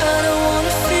 I don't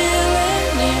wanna feel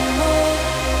anymore.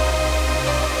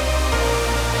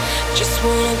 Just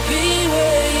wanna be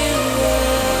where you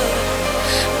are.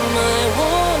 My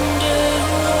wonder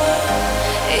what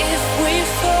if we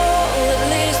fall, at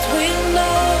least we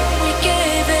know we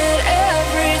gave it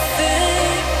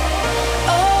everything.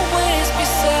 Always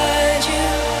beside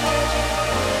you,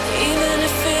 even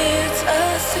if it's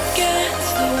us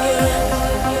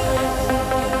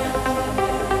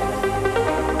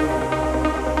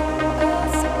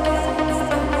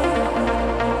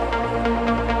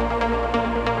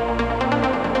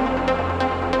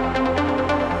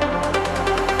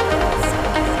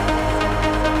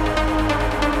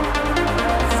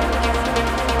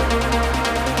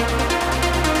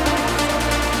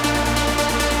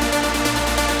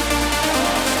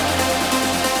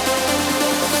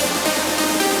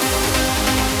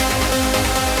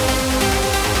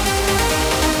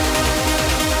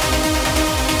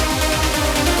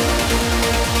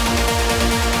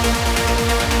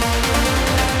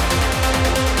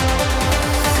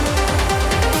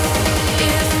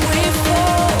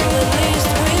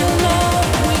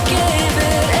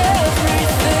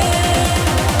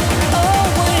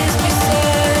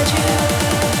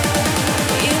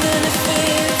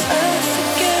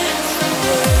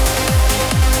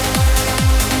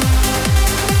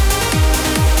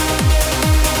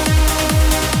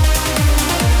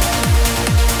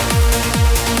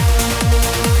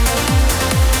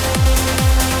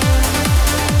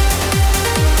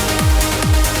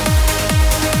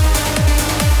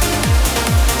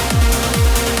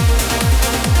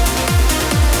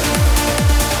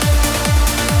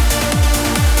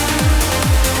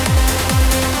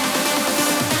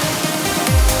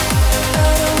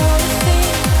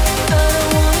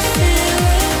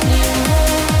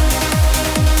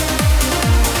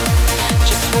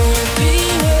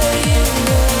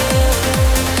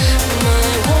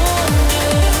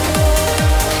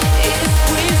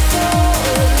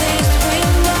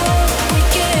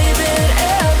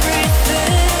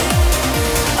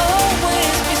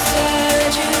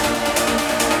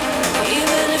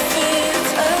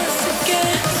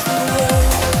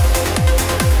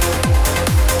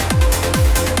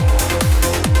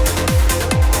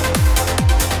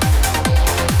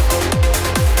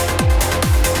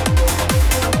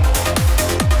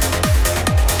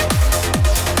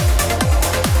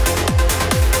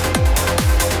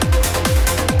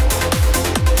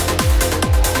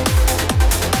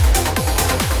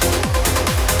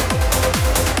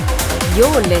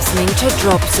You're listening to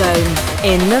DropZone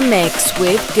in the mix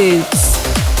with Goots.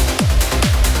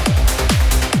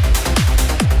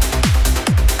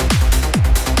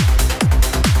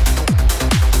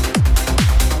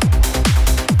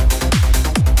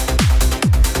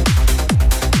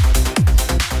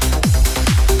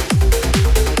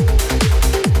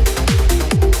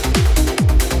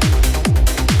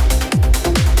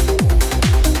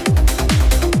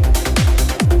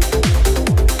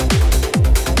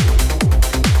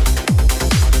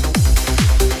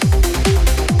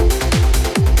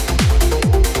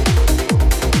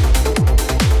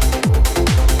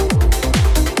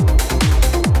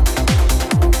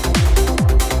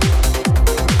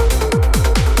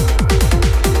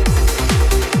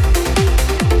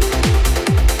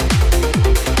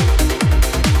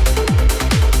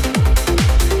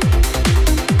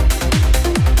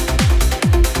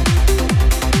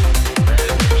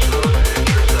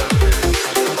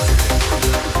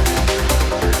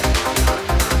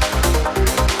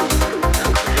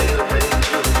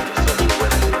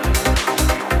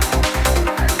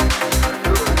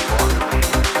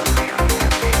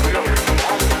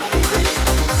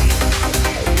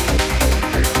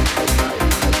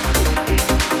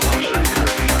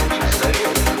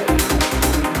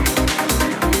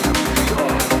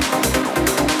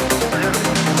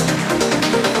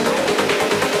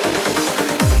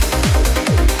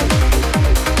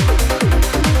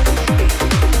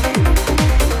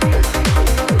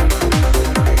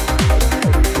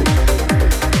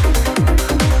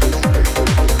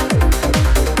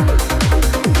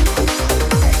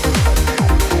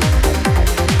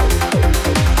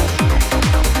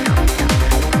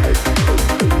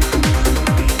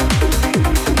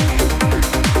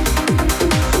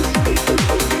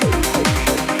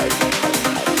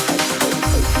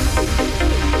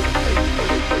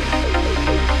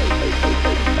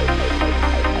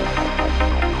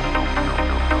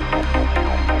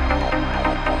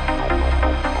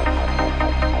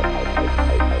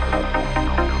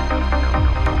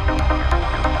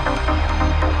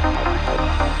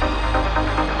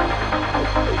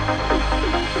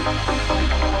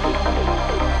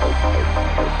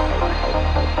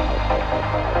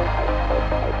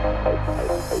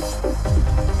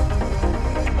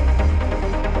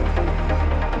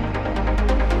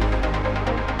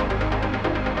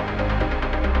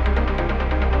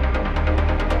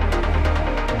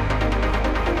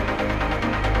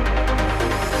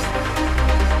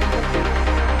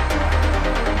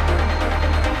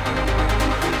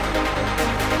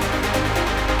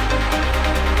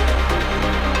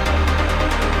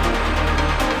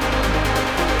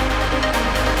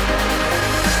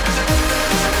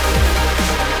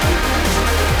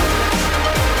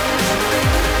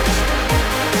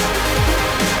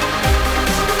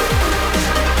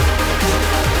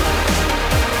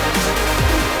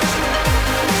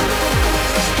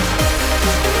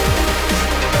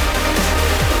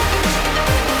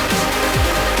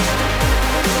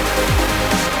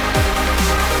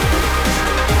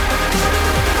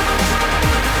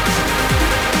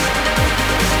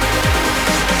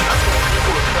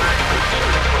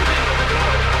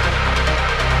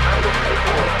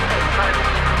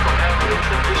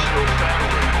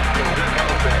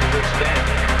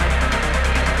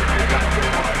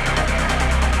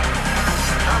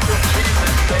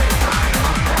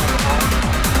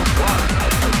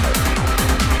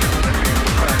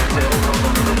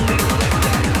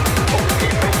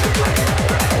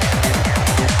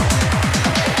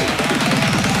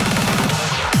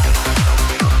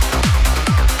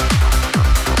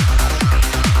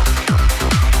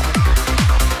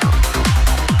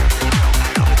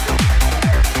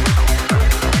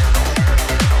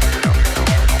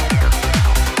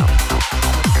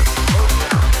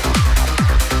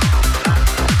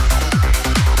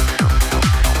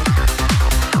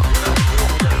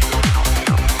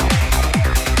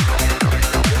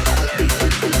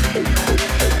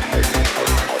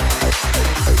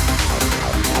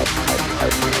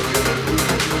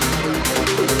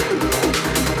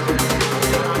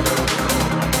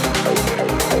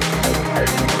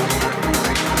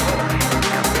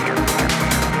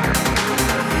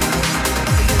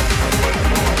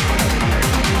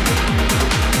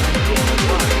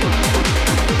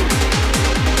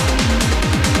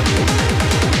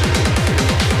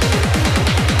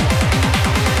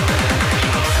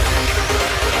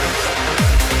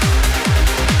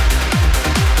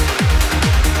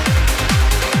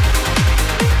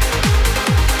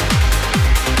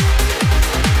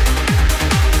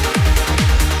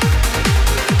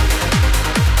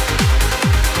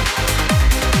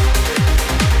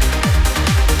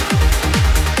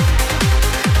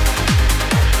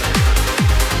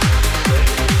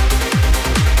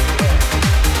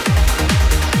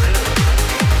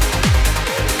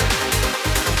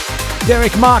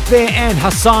 Derek Mark there and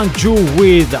Hassan Jul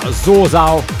with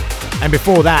Zorzal. And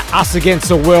before that, Us Against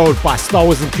the World by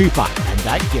Stowers and Cooper and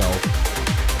That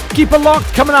Girl. Keep it locked.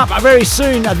 Coming up very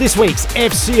soon, this week's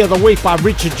FC of the Week by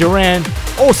Richard Duran.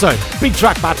 Also, big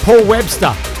track by Paul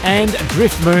Webster and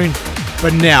Drift Moon.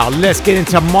 But now, let's get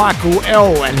into Michael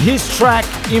L. and his track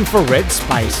Infrared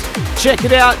Space. Check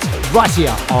it out right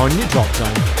here on your Drop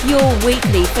Zone. Your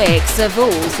weekly fix of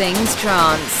all things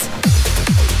trance.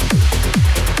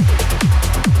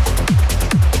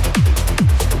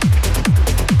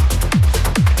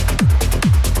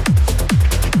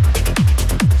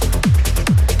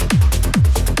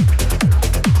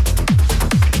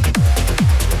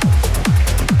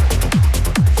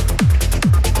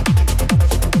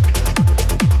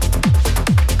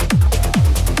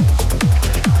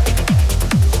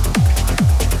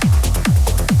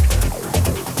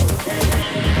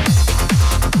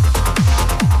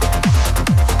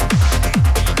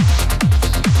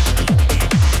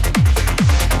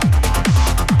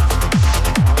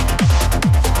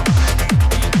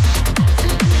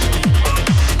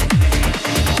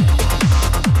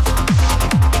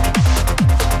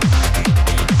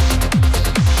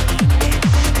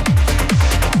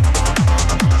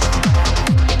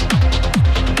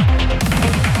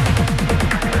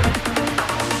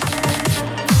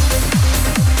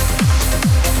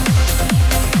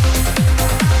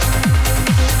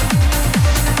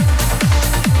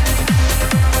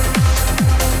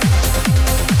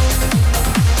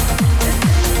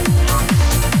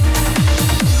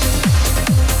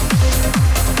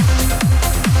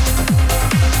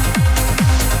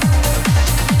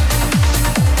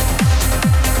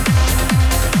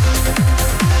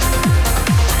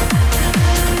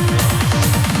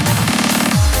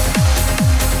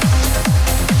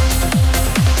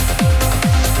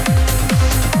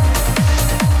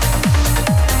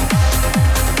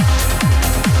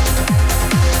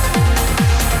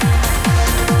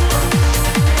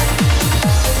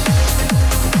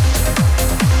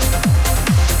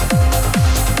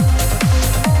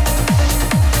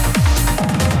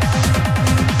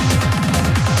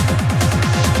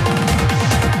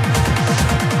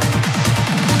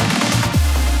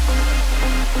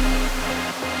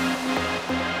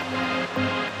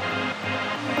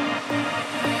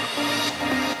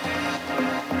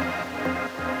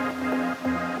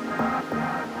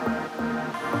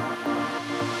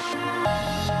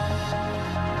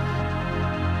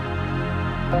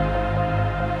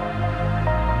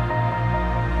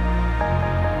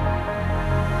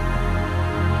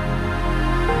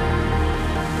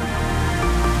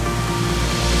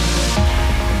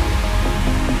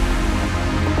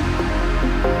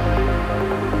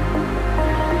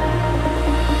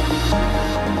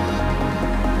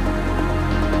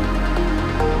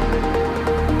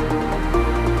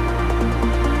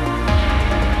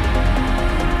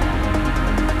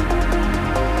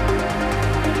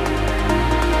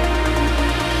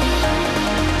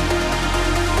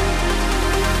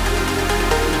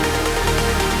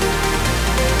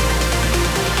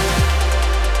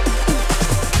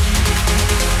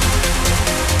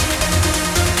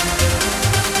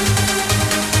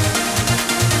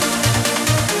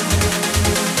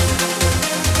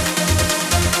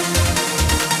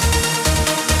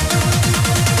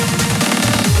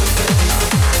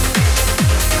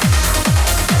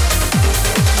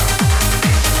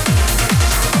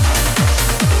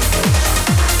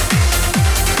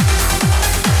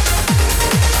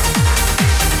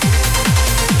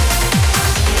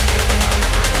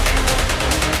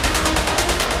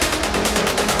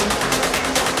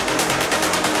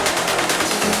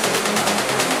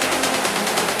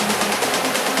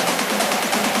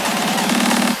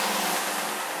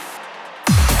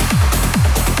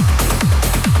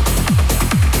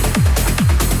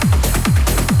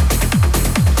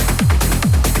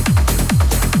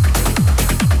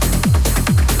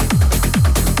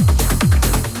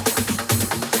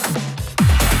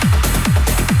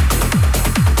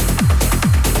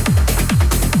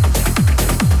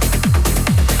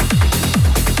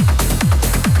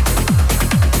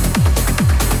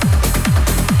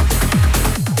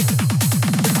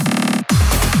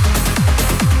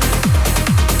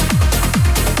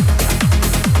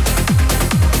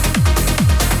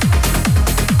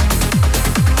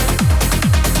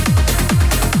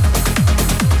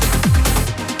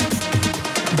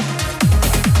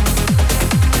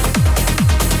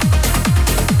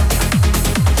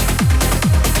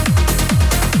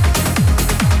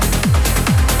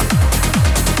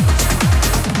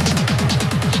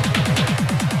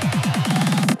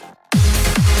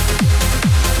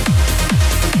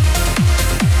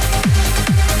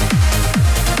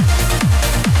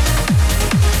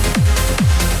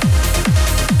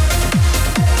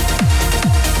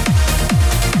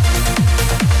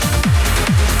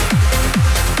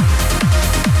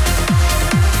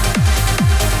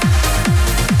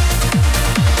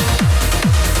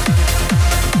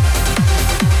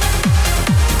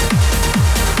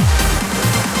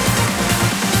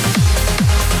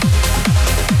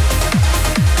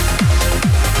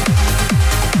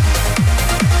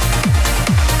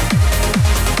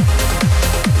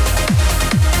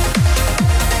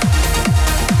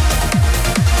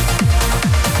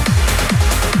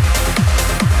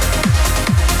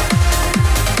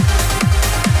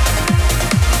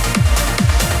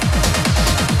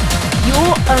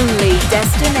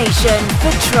 destination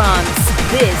for trance.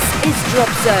 This is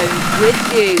DropZone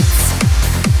with Goots.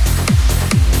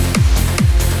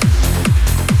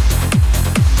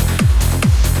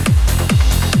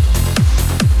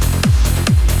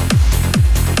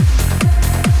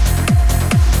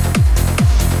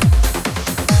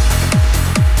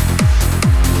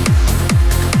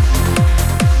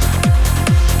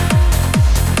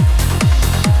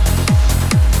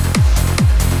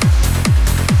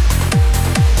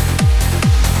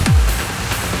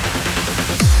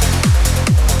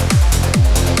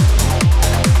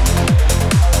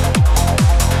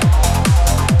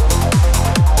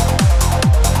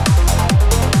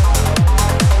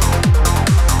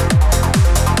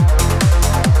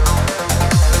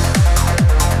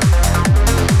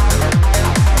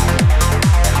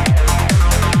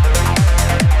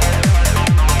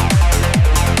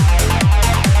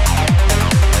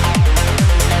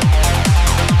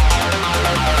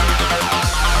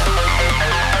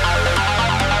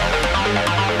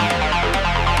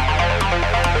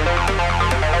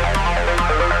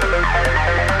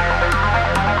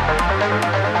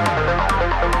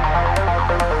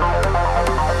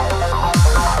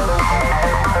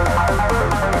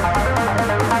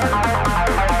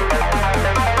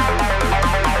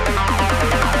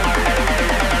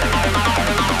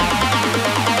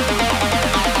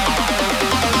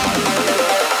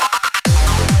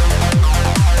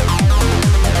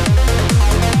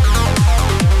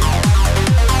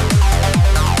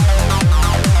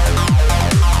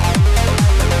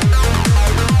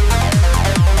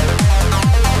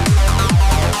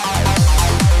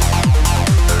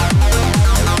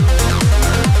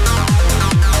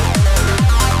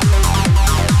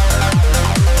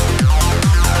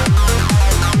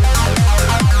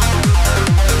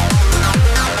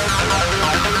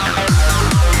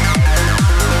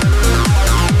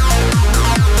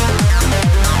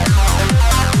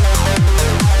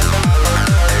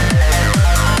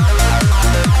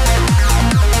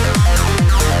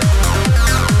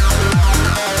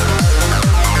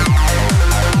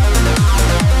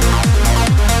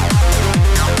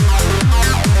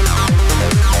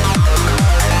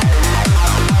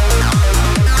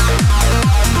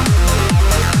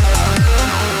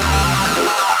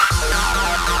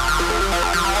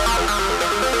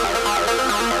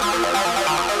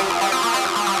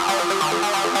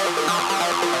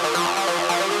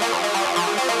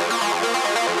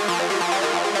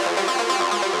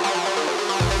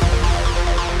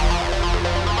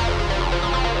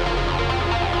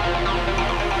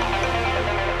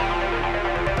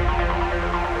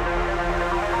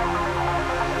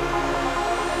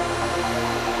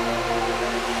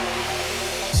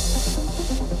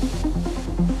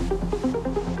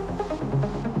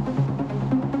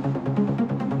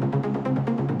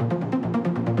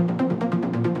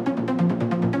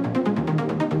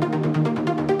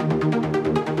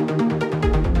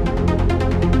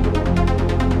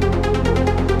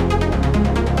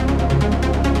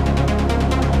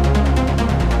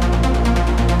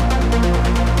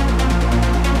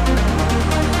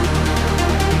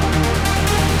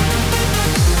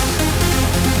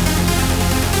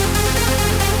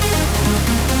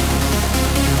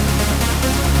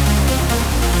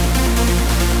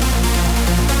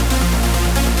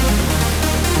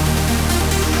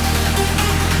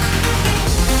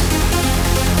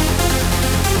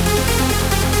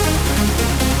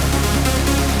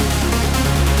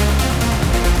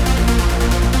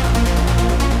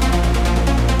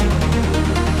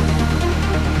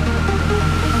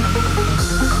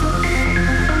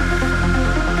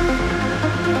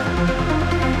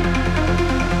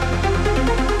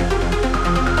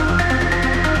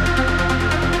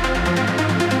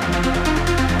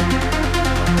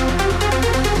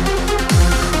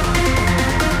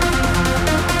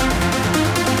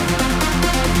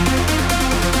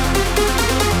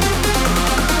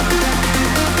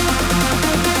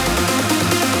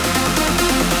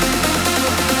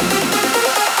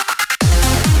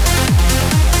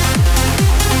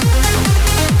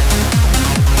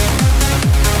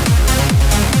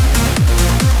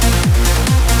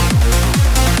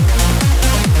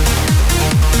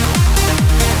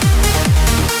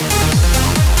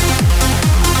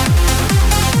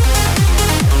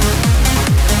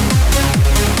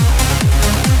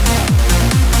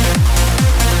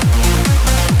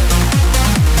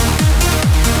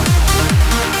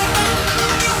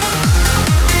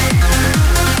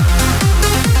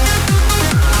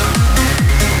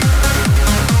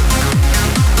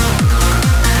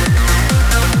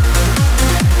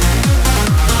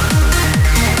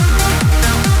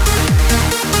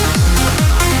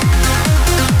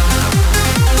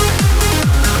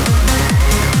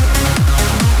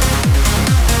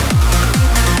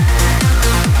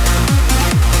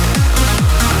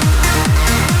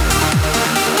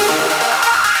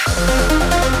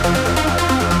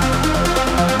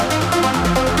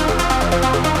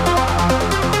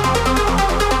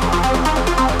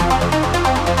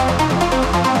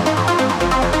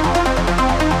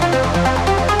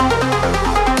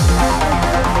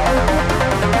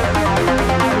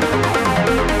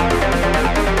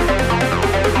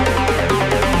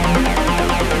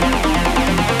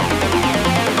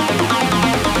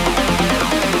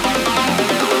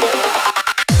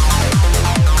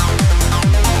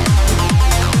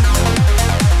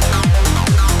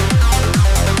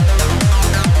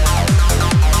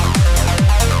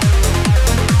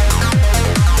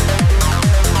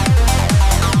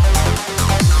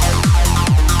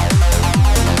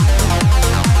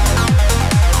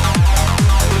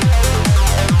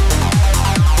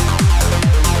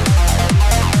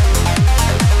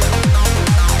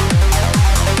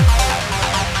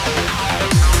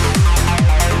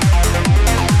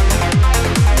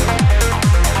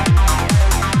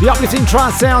 The uplifting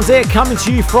trance sounds there coming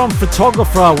to you from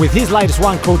Photographer with his latest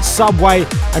one called Subway,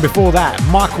 and before that,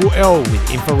 Michael L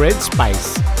with Infrared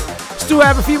Space. Still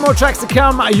have a few more tracks to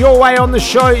come your way on the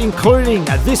show, including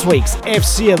this week's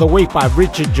FC of the Week by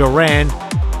Richard Duran.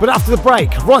 But after the break,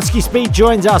 Ronsky Speed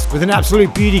joins us with an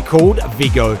absolute beauty called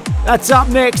Vigo. That's up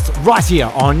next, right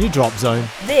here on your Drop Zone.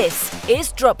 This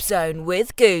is Drop Zone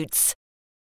with Goots.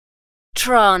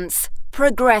 Trance,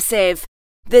 progressive,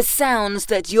 the sounds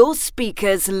that your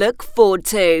speakers look forward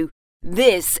to.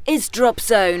 This is Drop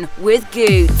Zone with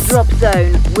Goots. Drop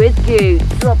Zone with Goots.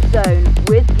 Drop Zone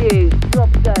with Goots. Drop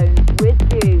Zone with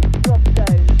Goots. Drop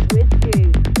Zone with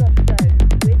Goots. Drop Zone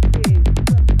with Goots.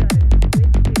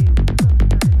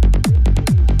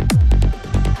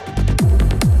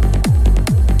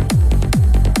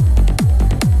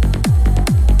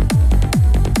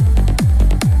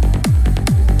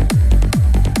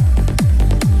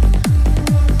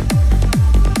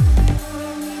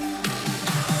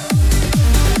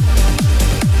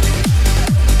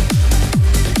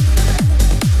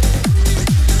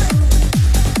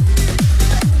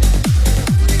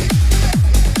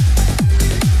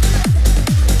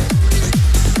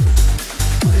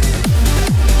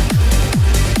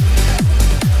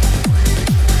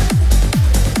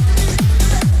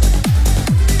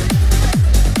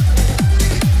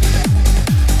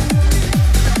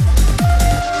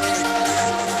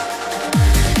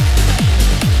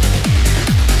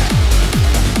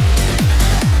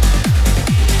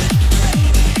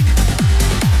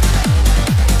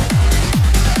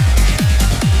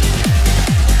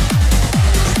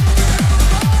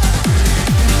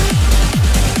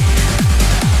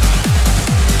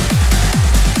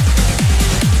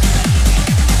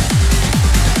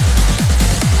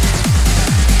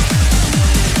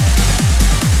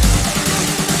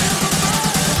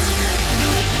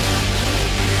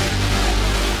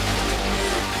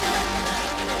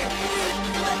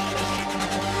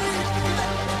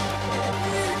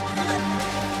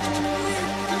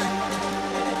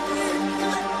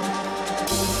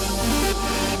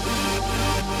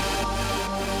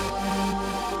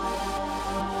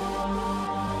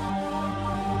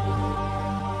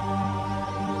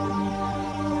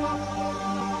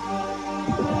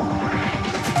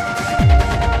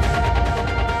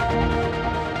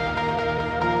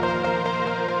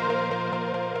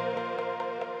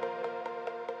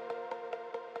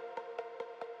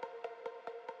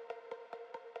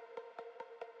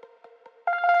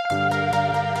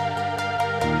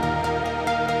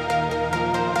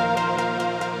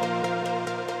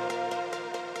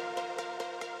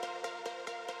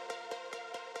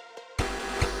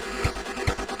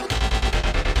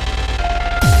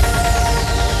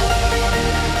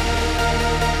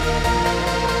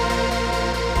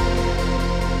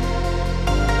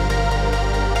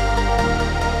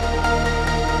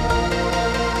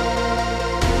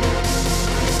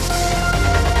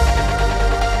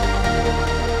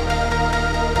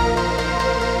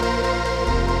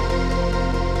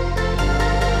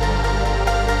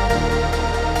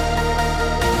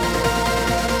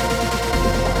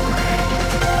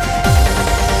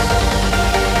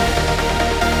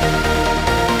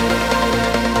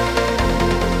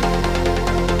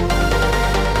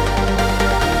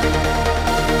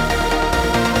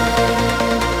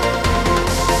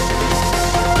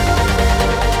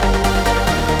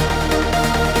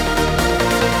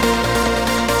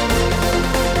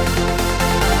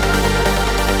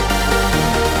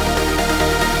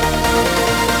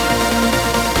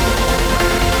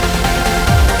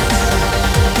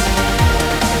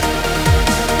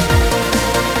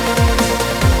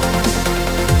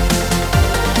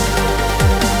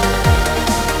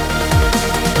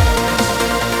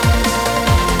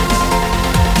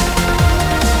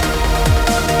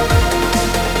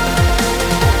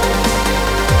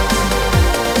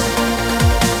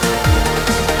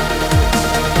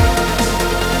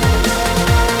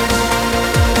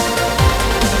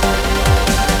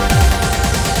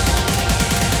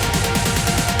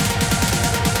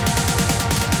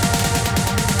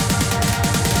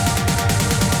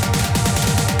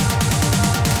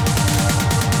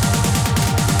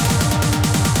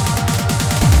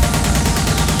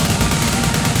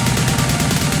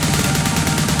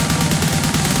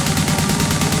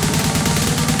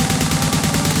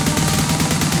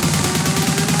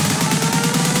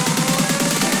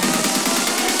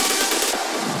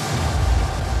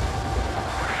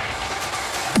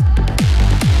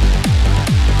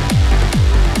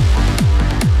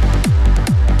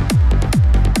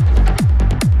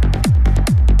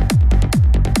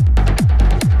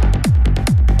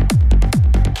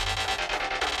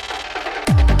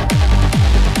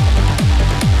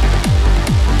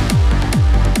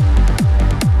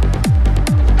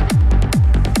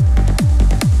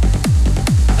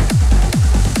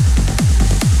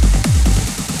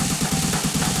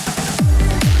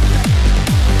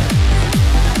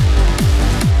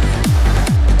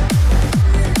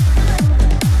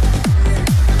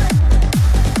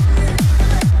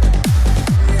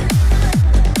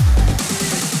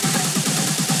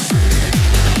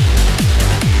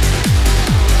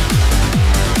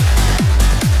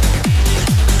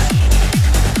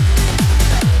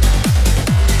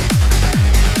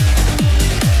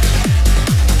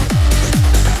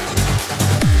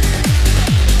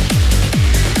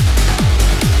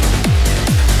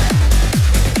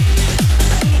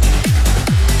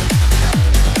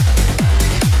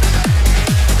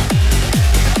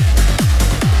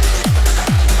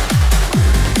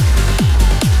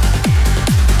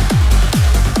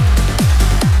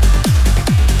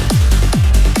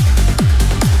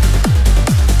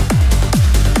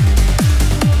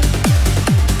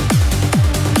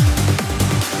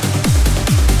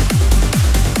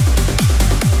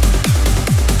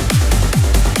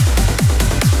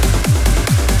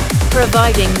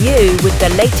 providing you with the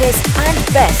latest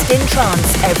and best in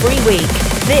trance every week.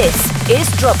 This is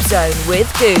DropZone with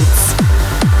Goots.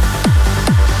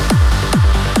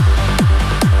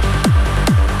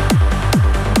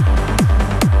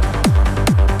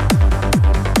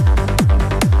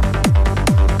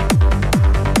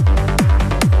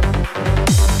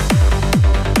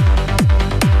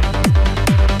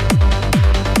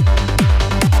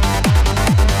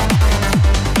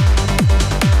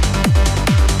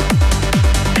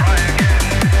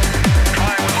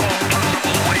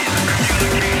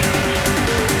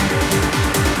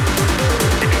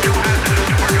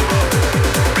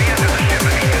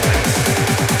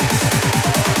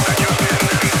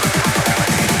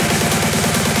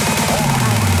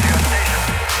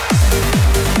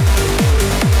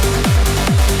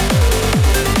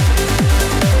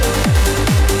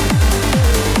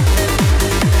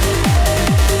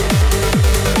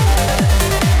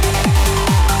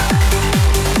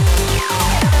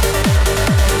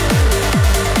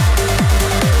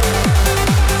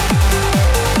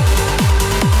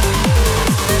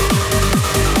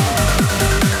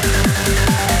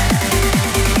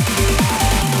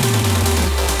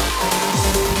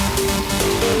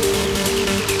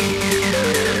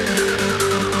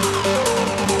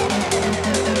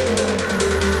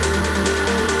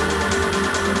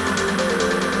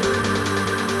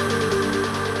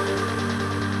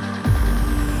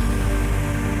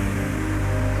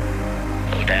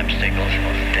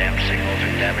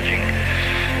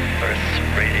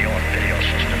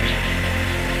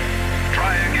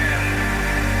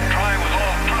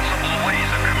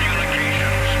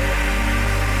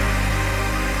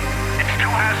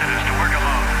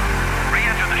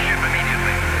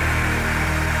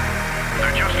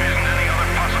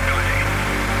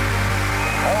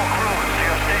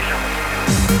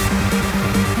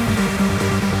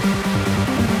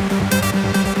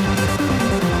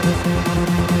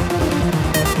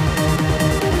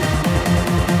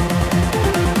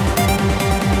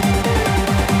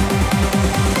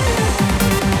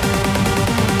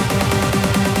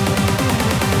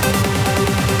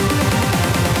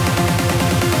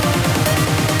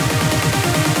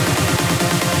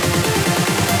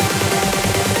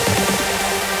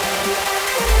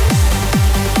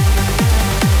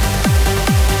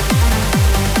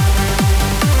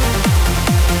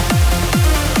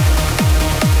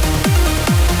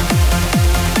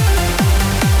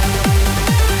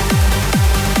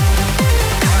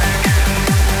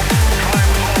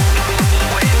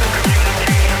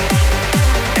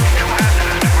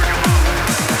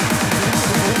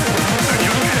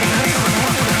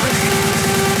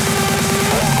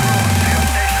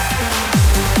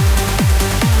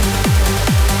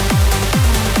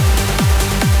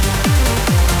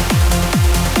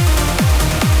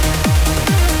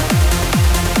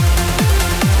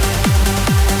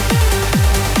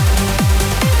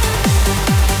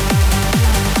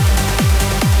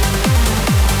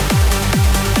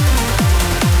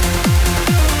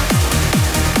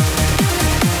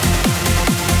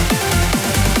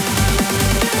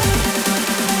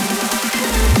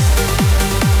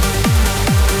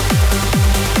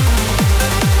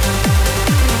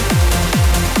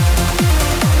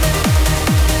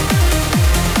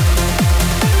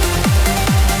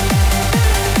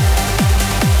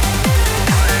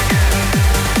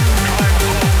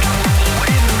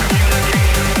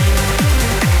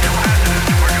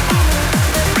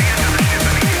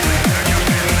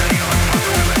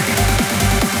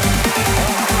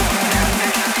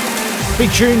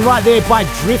 Big tune right there by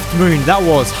Drift Moon. That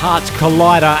was Heart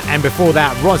Collider, and before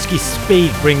that, Rodsky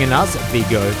Speed bringing us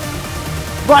Vigo.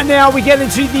 Right now, we get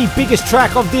into the biggest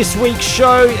track of this week's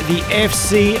show, the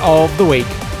FC of the Week.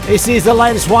 This is the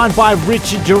latest one by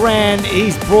Richard Duran.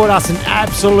 He's brought us an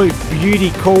absolute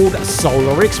beauty called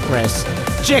Solar Express.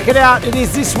 Check it out. It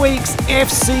is this week's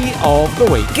FC of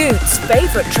the Week. Goot's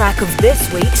favourite track of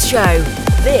this week's show.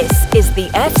 This is the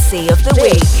FC of the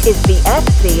Week. Is the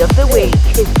FC of the Week.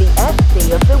 Is the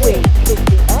FC of the Week. Is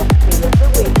the FC of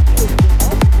the Week.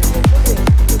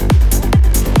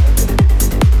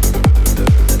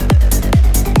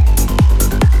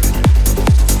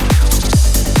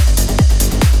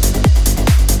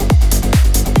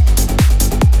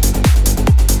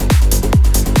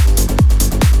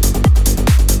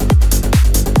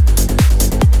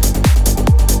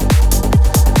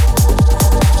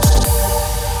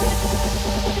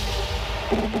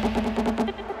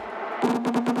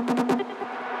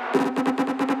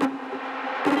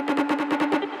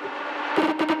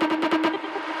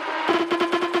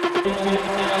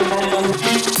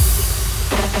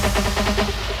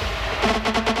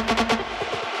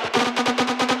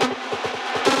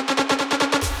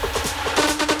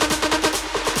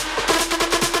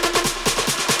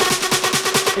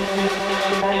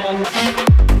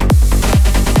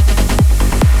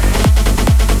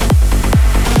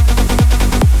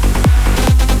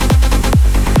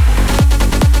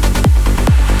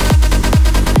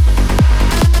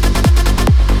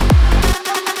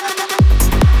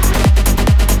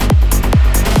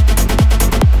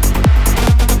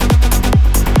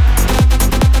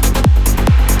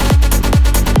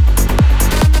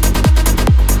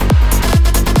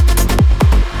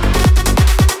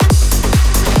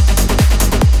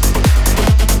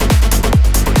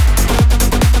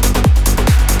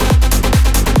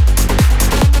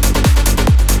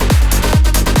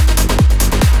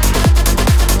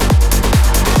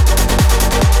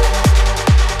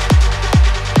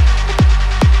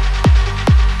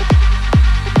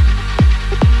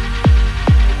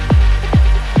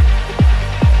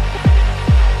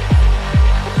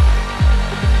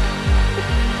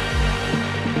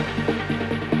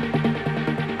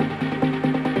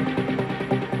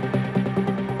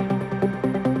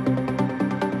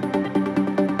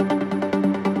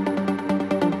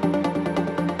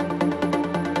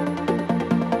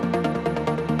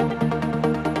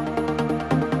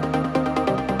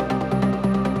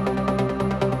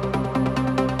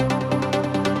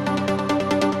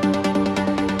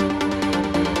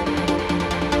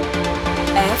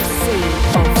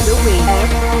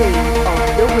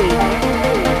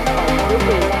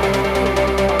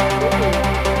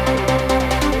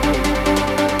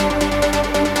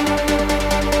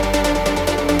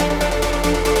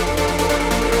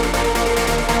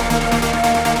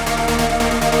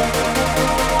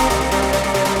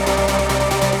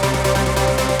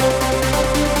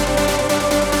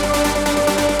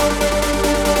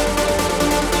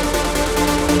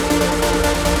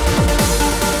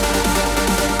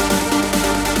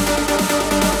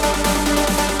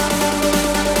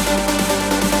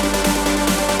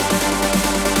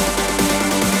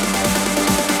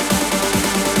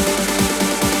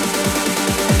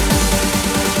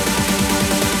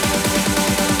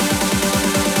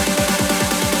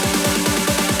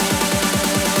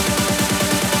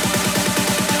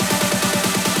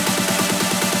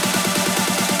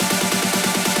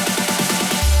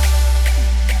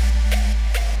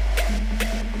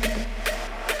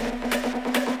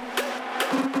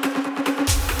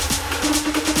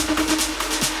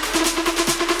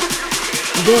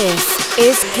 This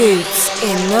is Goots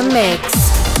in the Mix.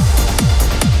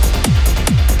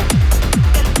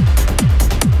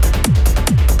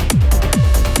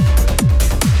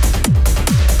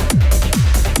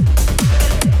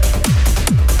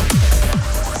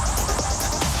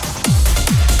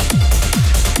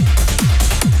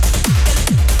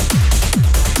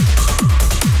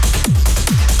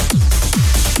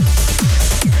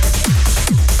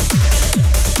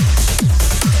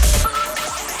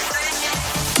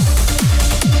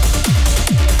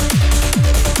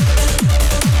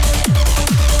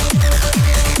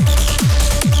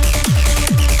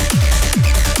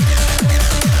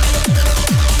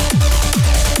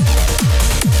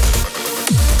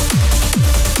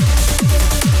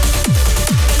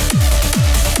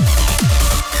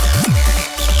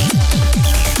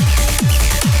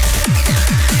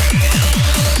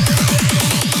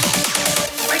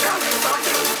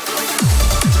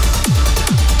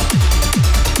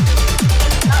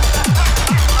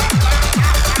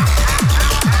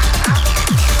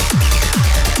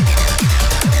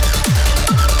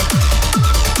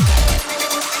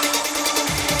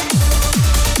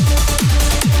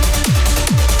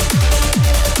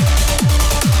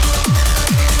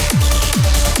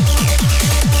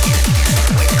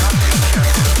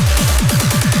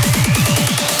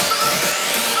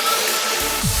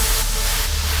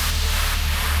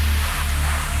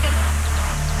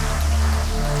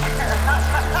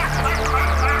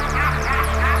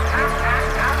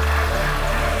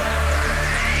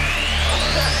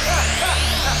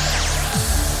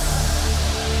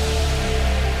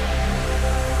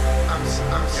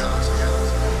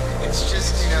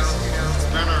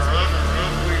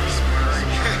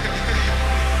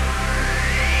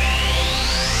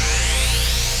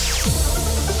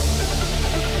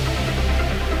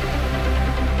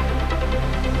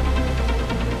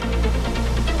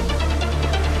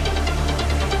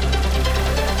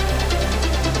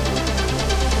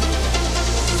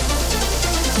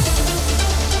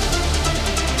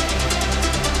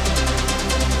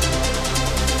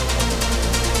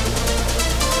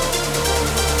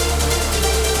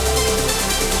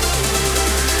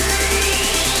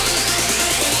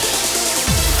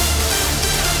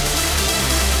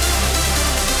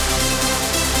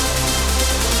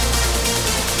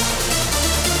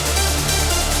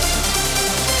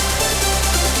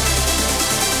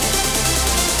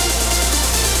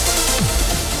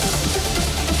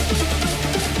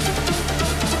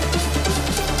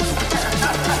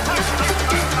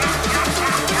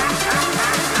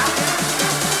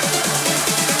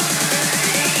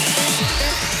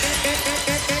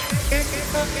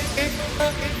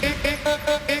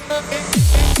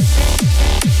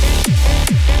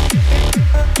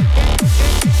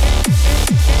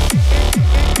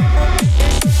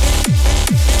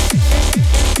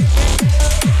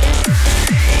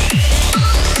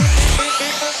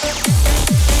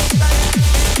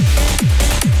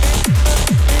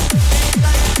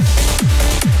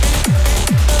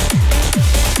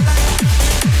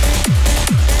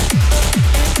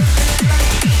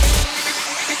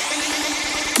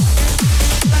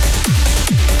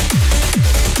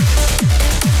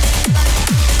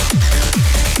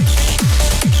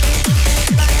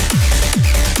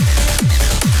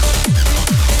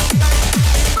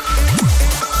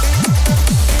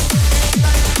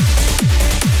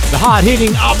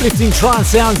 hard-hitting, uplifting trance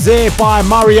sounds there by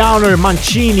Mariano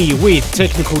Mancini with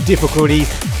Technical Difficulties.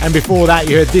 And before that,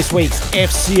 you heard this week's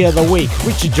FC of the Week,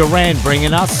 Richard Durand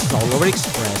bringing us Solar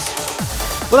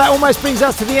Express. Well, that almost brings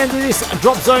us to the end of this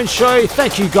Drop Zone show.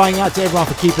 Thank you going out to everyone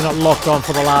for keeping it locked on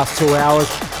for the last 2 hours.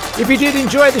 If you did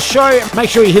enjoy the show,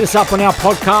 make sure you hit us up on our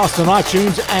podcast on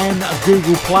iTunes and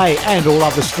Google Play and all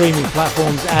other streaming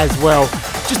platforms as well.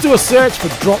 Just do a search for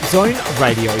Drop Zone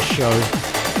Radio Show.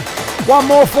 One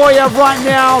more for you right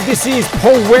now. This is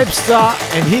Paul Webster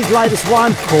and his latest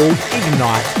one called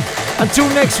Ignite. Until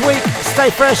next week, stay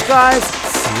fresh, guys.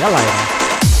 See you later.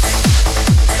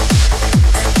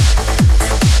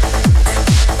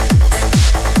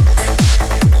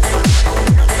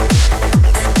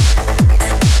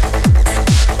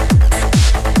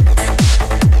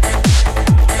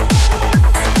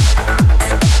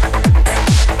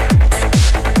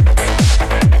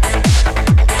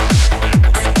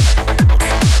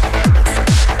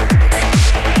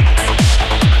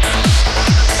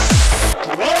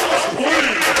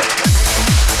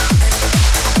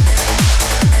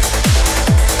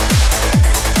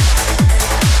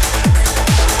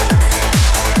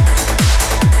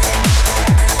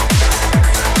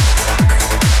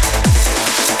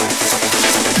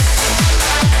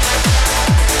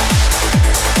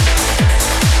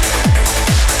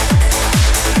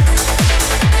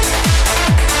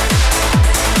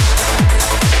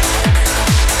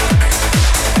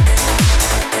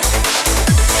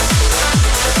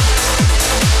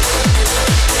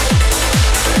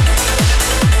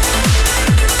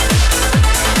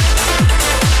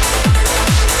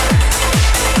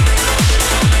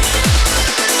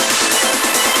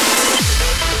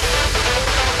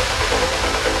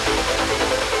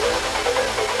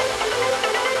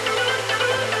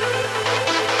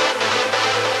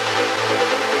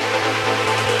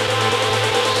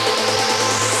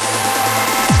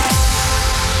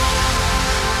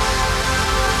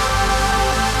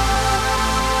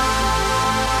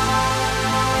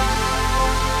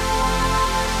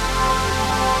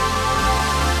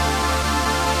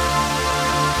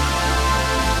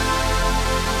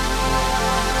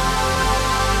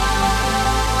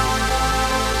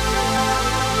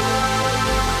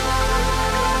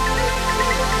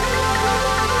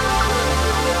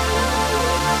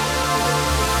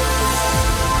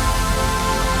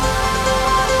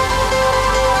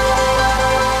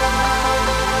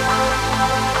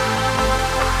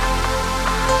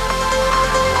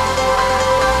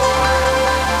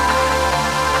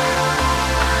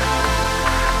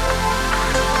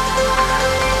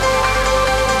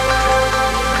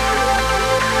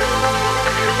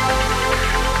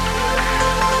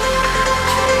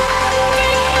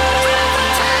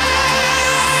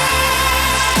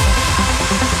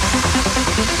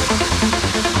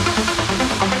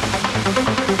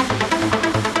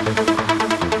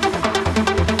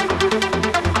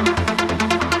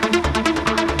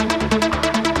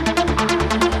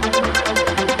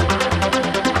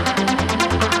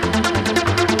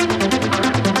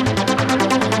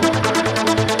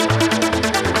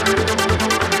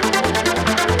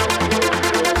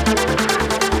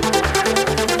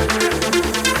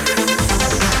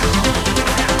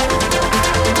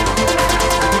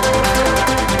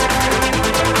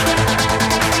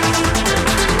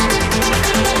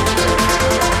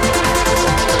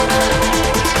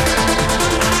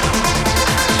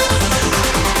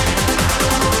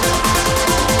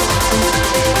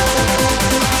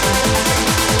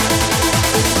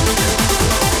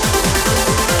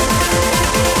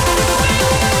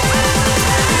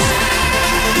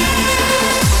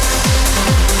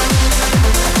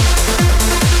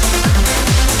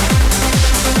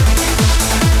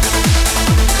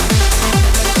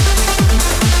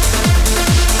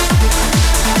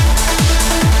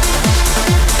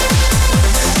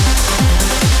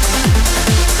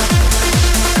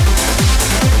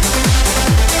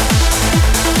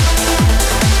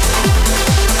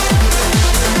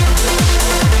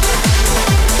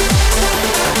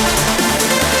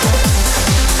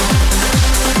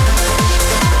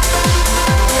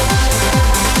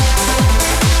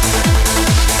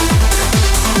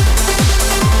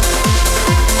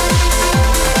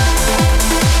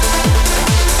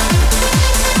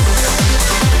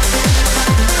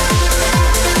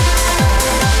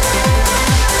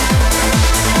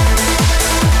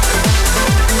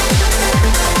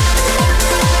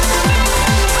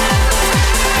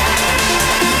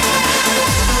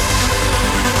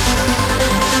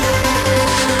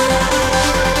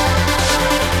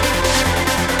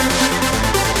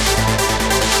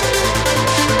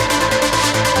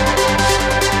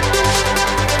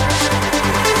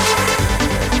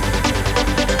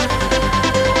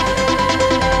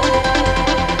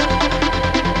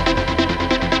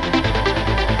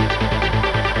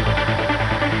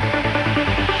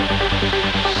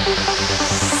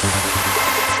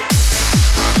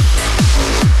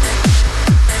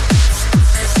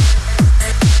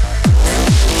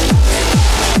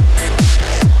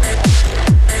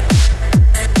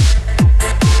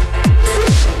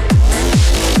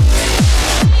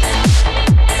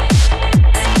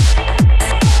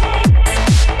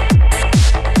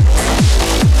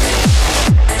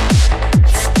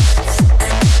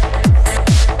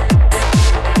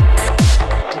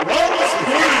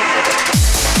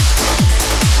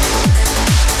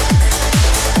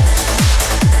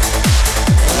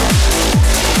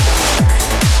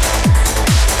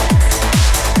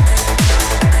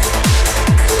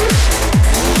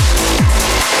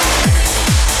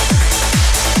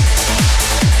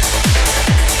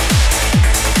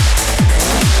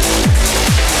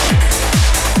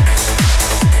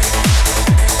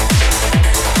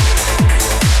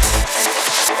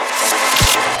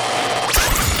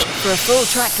 For a full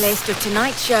track list of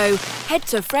tonight's show, head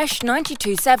to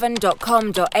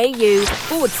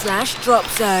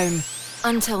fresh927.com.au/DropZone.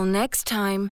 Until next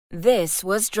time, this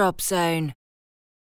was DropZone.